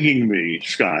dragging me,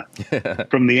 Scott,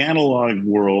 from the analog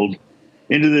world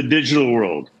into the digital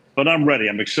world. But I'm ready.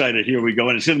 I'm excited. Here we go.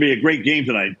 And it's going to be a great game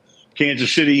tonight. Kansas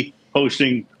City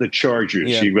hosting the Chargers.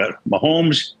 Yeah. You got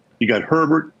Mahomes. You got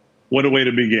Herbert. What a way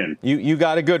to begin. You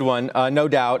got a good one, no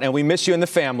doubt. And we miss you and the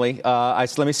family.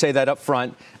 Let me say that up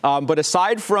front. But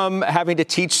aside from having to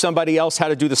teach somebody else how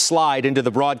to do the slide into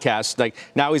the broadcast, like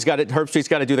now Herbstreit's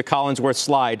got to do the Collinsworth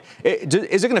slide.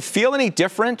 Is it going to feel any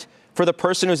different for the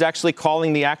person who's actually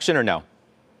calling the action or no?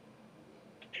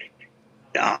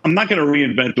 I'm not going to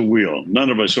reinvent the wheel. None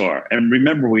of us are. And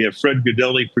remember, we have Fred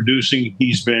Gaudelli producing.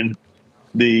 He's been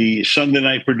the Sunday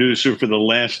night producer for the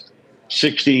last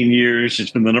 16 years.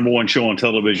 It's been the number one show on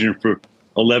television for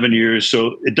 11 years.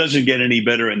 So it doesn't get any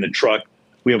better in the truck.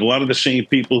 We have a lot of the same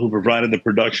people who provided the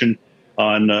production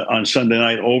on Sunday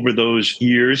night over those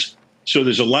years. So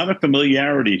there's a lot of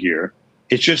familiarity here.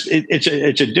 It's just it's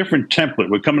a different template.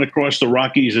 We're coming across the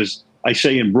Rockies, as I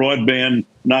say, in broadband,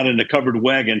 not in a covered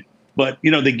wagon. But,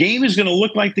 the game is going to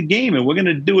look like the game, and we're going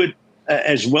to do it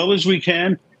as well as we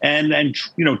can and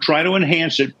try to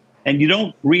enhance it. And you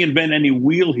don't reinvent any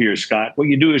wheel here, Scott. What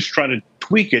you do is try to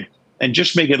tweak it and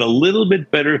just make it a little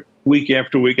bit better week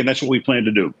after week, and that's what we plan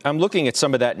to do. I'm looking at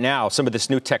some of that now, some of this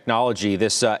new technology,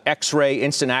 this X-ray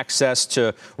instant access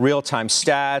to real-time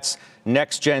stats,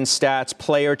 next-gen stats,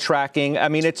 player tracking. I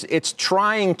mean, it's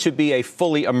trying to be a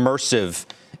fully immersive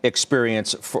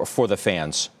experience for the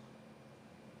fans.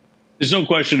 There's no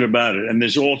question about it. And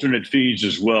there's alternate feeds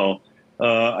as well.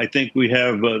 I think we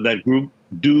have that group,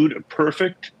 Dude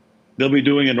Perfect. They'll be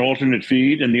doing an alternate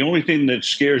feed. And the only thing that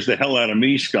scares the hell out of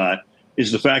me, Scott,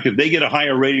 is the fact that they get a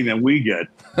higher rating than we get.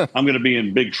 I'm going to be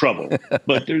in big trouble.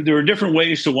 But there are different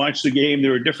ways to watch the game.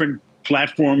 There are different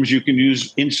platforms you can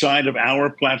use inside of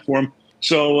our platform.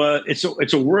 So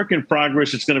it's a work in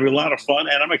progress. It's going to be a lot of fun.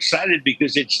 And I'm excited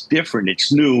because it's different.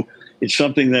 It's new. It's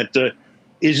something that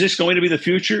is this going to be the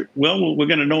future? Well, we're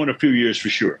going to know in a few years for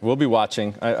sure. We'll be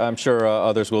watching. I'm sure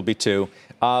others will be too.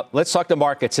 Let's talk to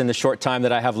markets in the short time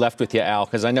that I have left with you, Al,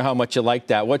 because I know how much you like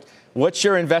that. What's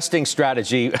your investing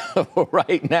strategy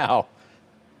right now?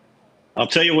 I'll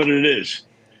tell you what it is.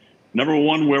 Number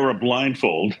one, wear a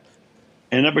blindfold.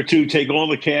 And number two, take all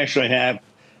the cash I have,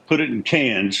 put it in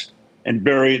cans, and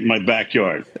bury it in my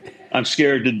backyard. I'm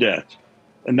scared to death.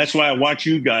 And that's why I watch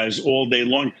you guys all day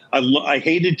long. I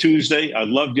hated Tuesday. I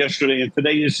loved yesterday. And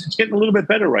today it's getting a little bit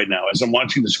better right now as I'm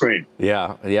watching the screen.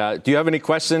 Yeah. Do you have any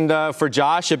question for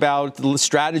Josh about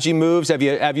strategy moves? Have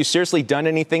you seriously done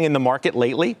anything in the market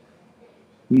lately?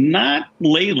 Not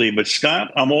lately, but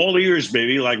Scott, I'm all ears,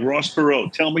 baby, like Ross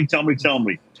Perot. Tell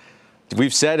me.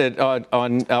 We've said it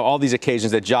on all these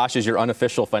occasions that Josh is your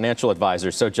unofficial financial advisor.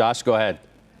 So, Josh, go ahead.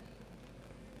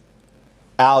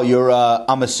 Al, you're,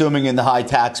 I'm assuming, in the high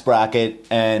tax bracket,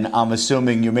 and I'm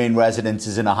assuming your main residence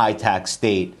is in a high tax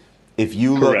state. If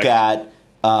you Correct. Look at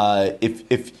So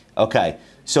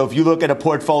if you look at a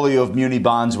portfolio of muni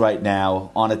bonds right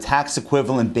now on a tax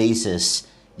equivalent basis,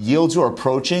 yields are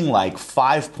approaching like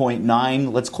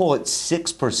 5.9, let's call it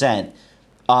 6%.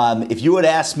 If you had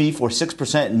asked me for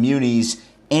 6% in munis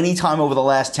anytime over the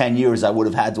last 10 years, I would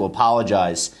have had to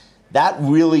apologize. That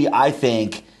really, I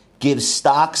think, gives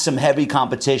stocks some heavy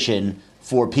competition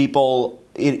for people,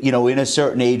 in a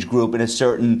certain age group, in a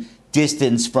certain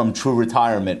distance from true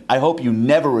retirement. I hope you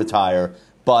never retire,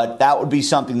 but that would be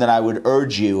something that I would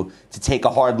urge you to take a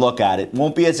hard look at. It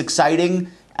won't be as exciting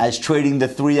as trading the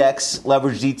 3X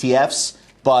leveraged ETFs,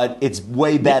 but it's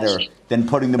way better than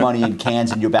putting the money in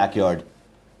cans in your backyard.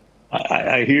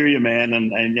 I hear you, man,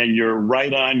 and you're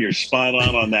right on. You're spot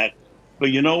on that. But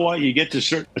you know what? You get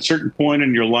to a certain point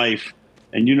in your life,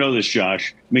 and you know this,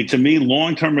 Josh. I mean, to me,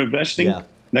 long-term investing,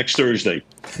 next Thursday.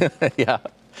 Yeah.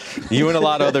 You and a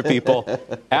lot of other people.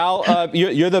 Al,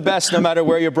 you're the best no matter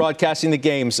where you're broadcasting the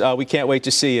games. We can't wait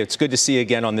to see you. It's good to see you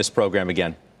again on this program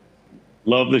again.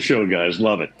 Love the show, guys.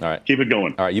 Love it. All right. Keep it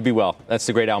going. All right. You be well. That's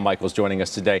the great Al Michaels joining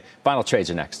us today. Final trades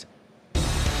are next.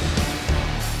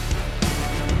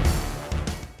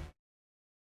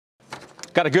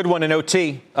 Got a good one in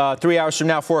OT. 3 hours from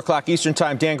now, 4 o'clock Eastern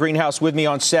time. Dan Greenhouse with me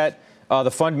on set. The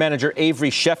fund manager, Avery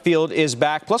Sheffield, is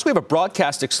back. Plus, we have a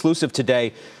broadcast exclusive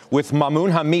today with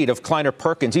Mamoun Hamid of Kleiner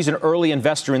Perkins. He's an early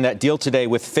investor in that deal today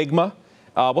with Figma.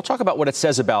 We'll talk about what it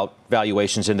says about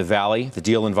valuations in the Valley, the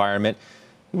deal environment.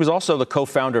 He was also the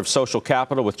co-founder of Social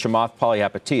Capital with Chamath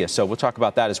Palihapitiya. So we'll talk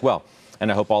about that as well.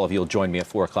 And I hope all of you will join me at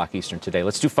 4 o'clock Eastern today.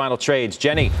 Let's do final trades.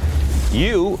 Jenny,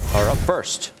 you are up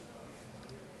first.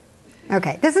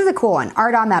 Okay, this is a cool one.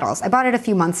 Ardagh Metals. I bought it a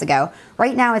few months ago.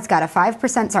 Right now it's got a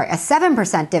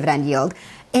 7% dividend yield,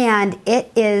 and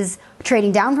it is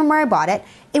trading down from where I bought it.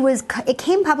 It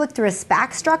came public through a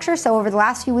SPAC structure, so over the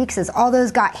last few weeks, as all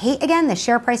those got hate again, the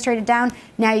share price traded down.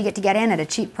 Now you get to get in at a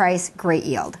cheap price, great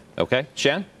yield. Okay,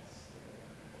 Shan?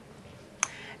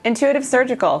 Intuitive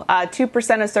Surgical. 2%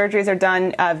 of surgeries are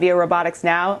done via robotics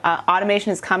now.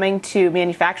 Automation is coming to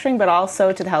manufacturing, but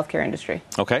also to the healthcare industry.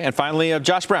 Okay, and finally,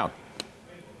 Josh Brown.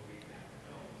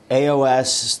 AOS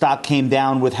stock came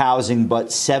down with housing, but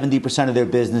 70% of their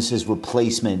business is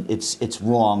replacement. It's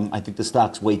wrong. I think the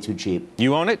stock's way too cheap.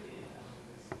 You own it?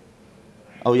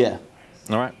 Oh, yeah.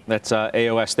 All right. That's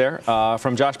AOS there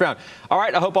from Josh Brown. All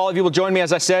right. I hope all of you will join me,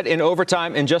 as I said, in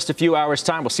overtime in just a few hours'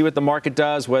 time. We'll see what the market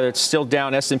does, whether it's still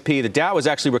down. S&P. The Dow has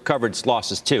actually recovered its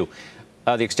losses, too.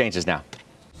 The exchanges now.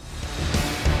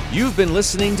 You've been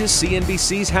listening to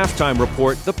CNBC's Halftime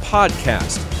Report, the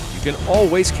podcast. You can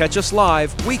always catch us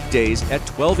live weekdays at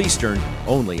 12 Eastern,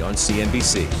 only on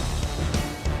CNBC.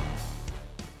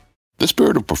 The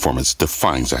spirit of performance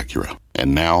defines Acura,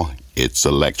 and now it's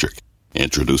electric.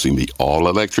 Introducing the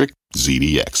all-electric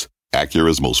ZDX,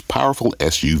 Acura's most powerful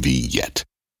SUV yet.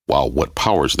 While what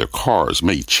powers their cars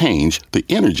may change, the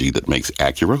energy that makes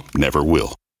Acura never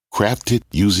will. Crafted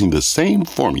using the same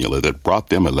formula that brought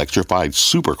them electrified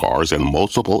supercars and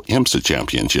multiple IMSA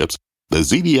championships, the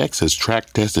ZDX has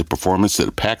track-tested performance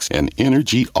that packs an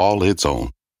energy all its own.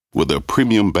 With a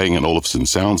premium Bang & Olufsen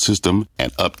sound system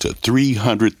and up to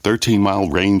 313-mile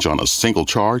range on a single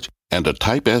charge, and a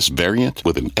Type S variant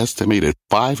with an estimated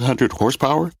 500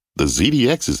 horsepower, the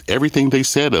ZDX is everything they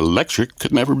said electric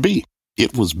could never be.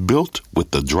 It was built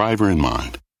with the driver in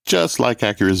mind, just like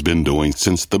Acura's been doing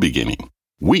since the beginning.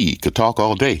 We could talk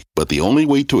all day, but the only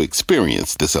way to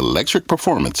experience this electric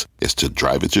performance is to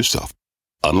drive it yourself.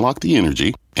 Unlock the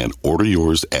energy and order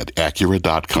yours at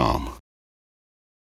Acura.com.